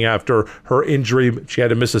and playing after her injury. She had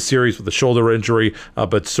to miss a series with a shoulder injury,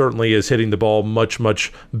 but certainly is hitting the ball much,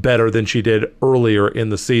 much better than she did earlier in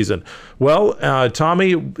the season. Well,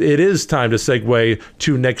 Tommy, it is time to segue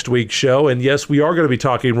to next week's show. And yes, we are going to be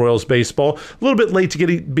talking Royals baseball. A little bit late to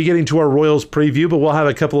be getting to our Royals preview, but we'll have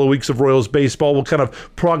a couple of weeks of Royals baseball. We'll kind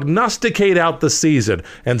of prognosticate out the season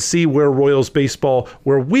and see where Royals baseball,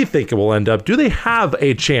 where we think it will end up. Do they have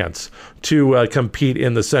a chance to compete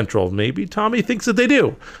in the Central? Maybe Tommy thinks that they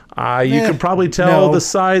do. You can probably tell the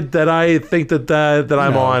side that I think that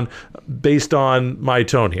I'm on based on my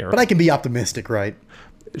tone here. But I can be optimistic, right?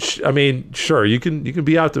 I mean, sure, you can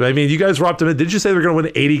be optimistic. I mean, you guys were optimistic. Did you say they were going to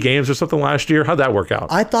win 80 games or something last year? How'd that work out?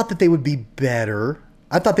 I thought that they would be better.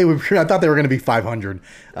 I thought they were going to be 500.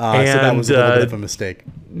 So that was a little bit of a mistake.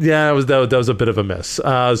 Yeah, that was a bit of a miss.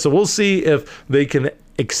 So we'll see if they can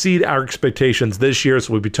exceed our expectations this year.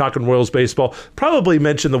 So we'll be talking Royals baseball. Probably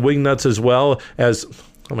mention the Wingnuts as well as.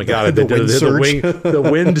 Oh my God! The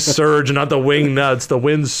wind surge, not the wing nuts. The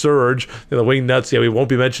wind surge, the wing nuts. Yeah, we won't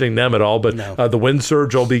be mentioning them at all. But the wind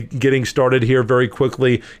surge will be getting started here very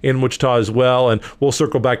quickly in Wichita as well. And we'll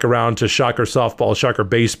circle back around to Shocker softball, Shocker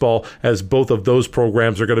baseball, as both of those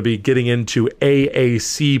programs are going to be getting into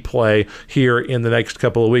AAC play here in the next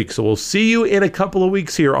couple of weeks. So we'll see you in a couple of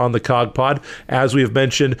weeks here on the Cog Pod. As we have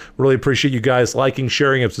mentioned, really appreciate you guys liking,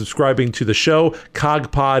 sharing, and subscribing to the show.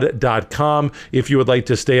 Cogpod.com. If you would like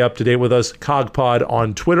to stay up to date with us, CogPod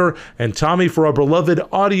on Twitter. And Tommy, for our beloved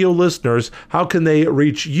audio listeners, how can they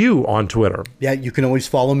reach you on Twitter? Yeah, you can always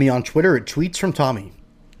follow me on Twitter at Tweets from Tommy.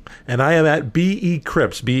 And I am at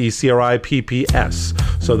BECRIPS,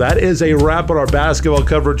 BECRIPPS. So that is a wrap on our basketball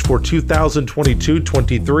coverage for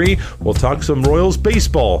 2022-23. We'll talk some Royals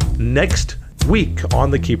baseball next week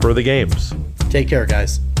on the Keeper of the Games. Take care,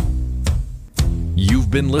 guys.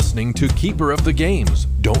 You've been listening to Keeper of the Games.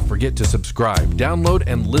 Don't forget to subscribe, download,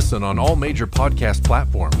 and listen on all major podcast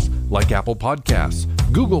platforms like Apple Podcasts,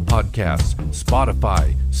 Google Podcasts,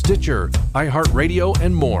 Spotify, Stitcher, iHeartRadio,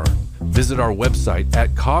 and more. Visit our website at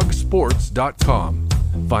cogsports.com.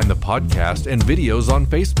 Find the podcast and videos on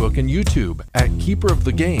Facebook and YouTube at Keeper of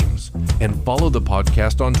the Games, and follow the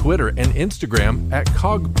podcast on Twitter and Instagram at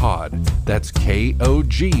CogPod. That's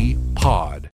KOG Pod.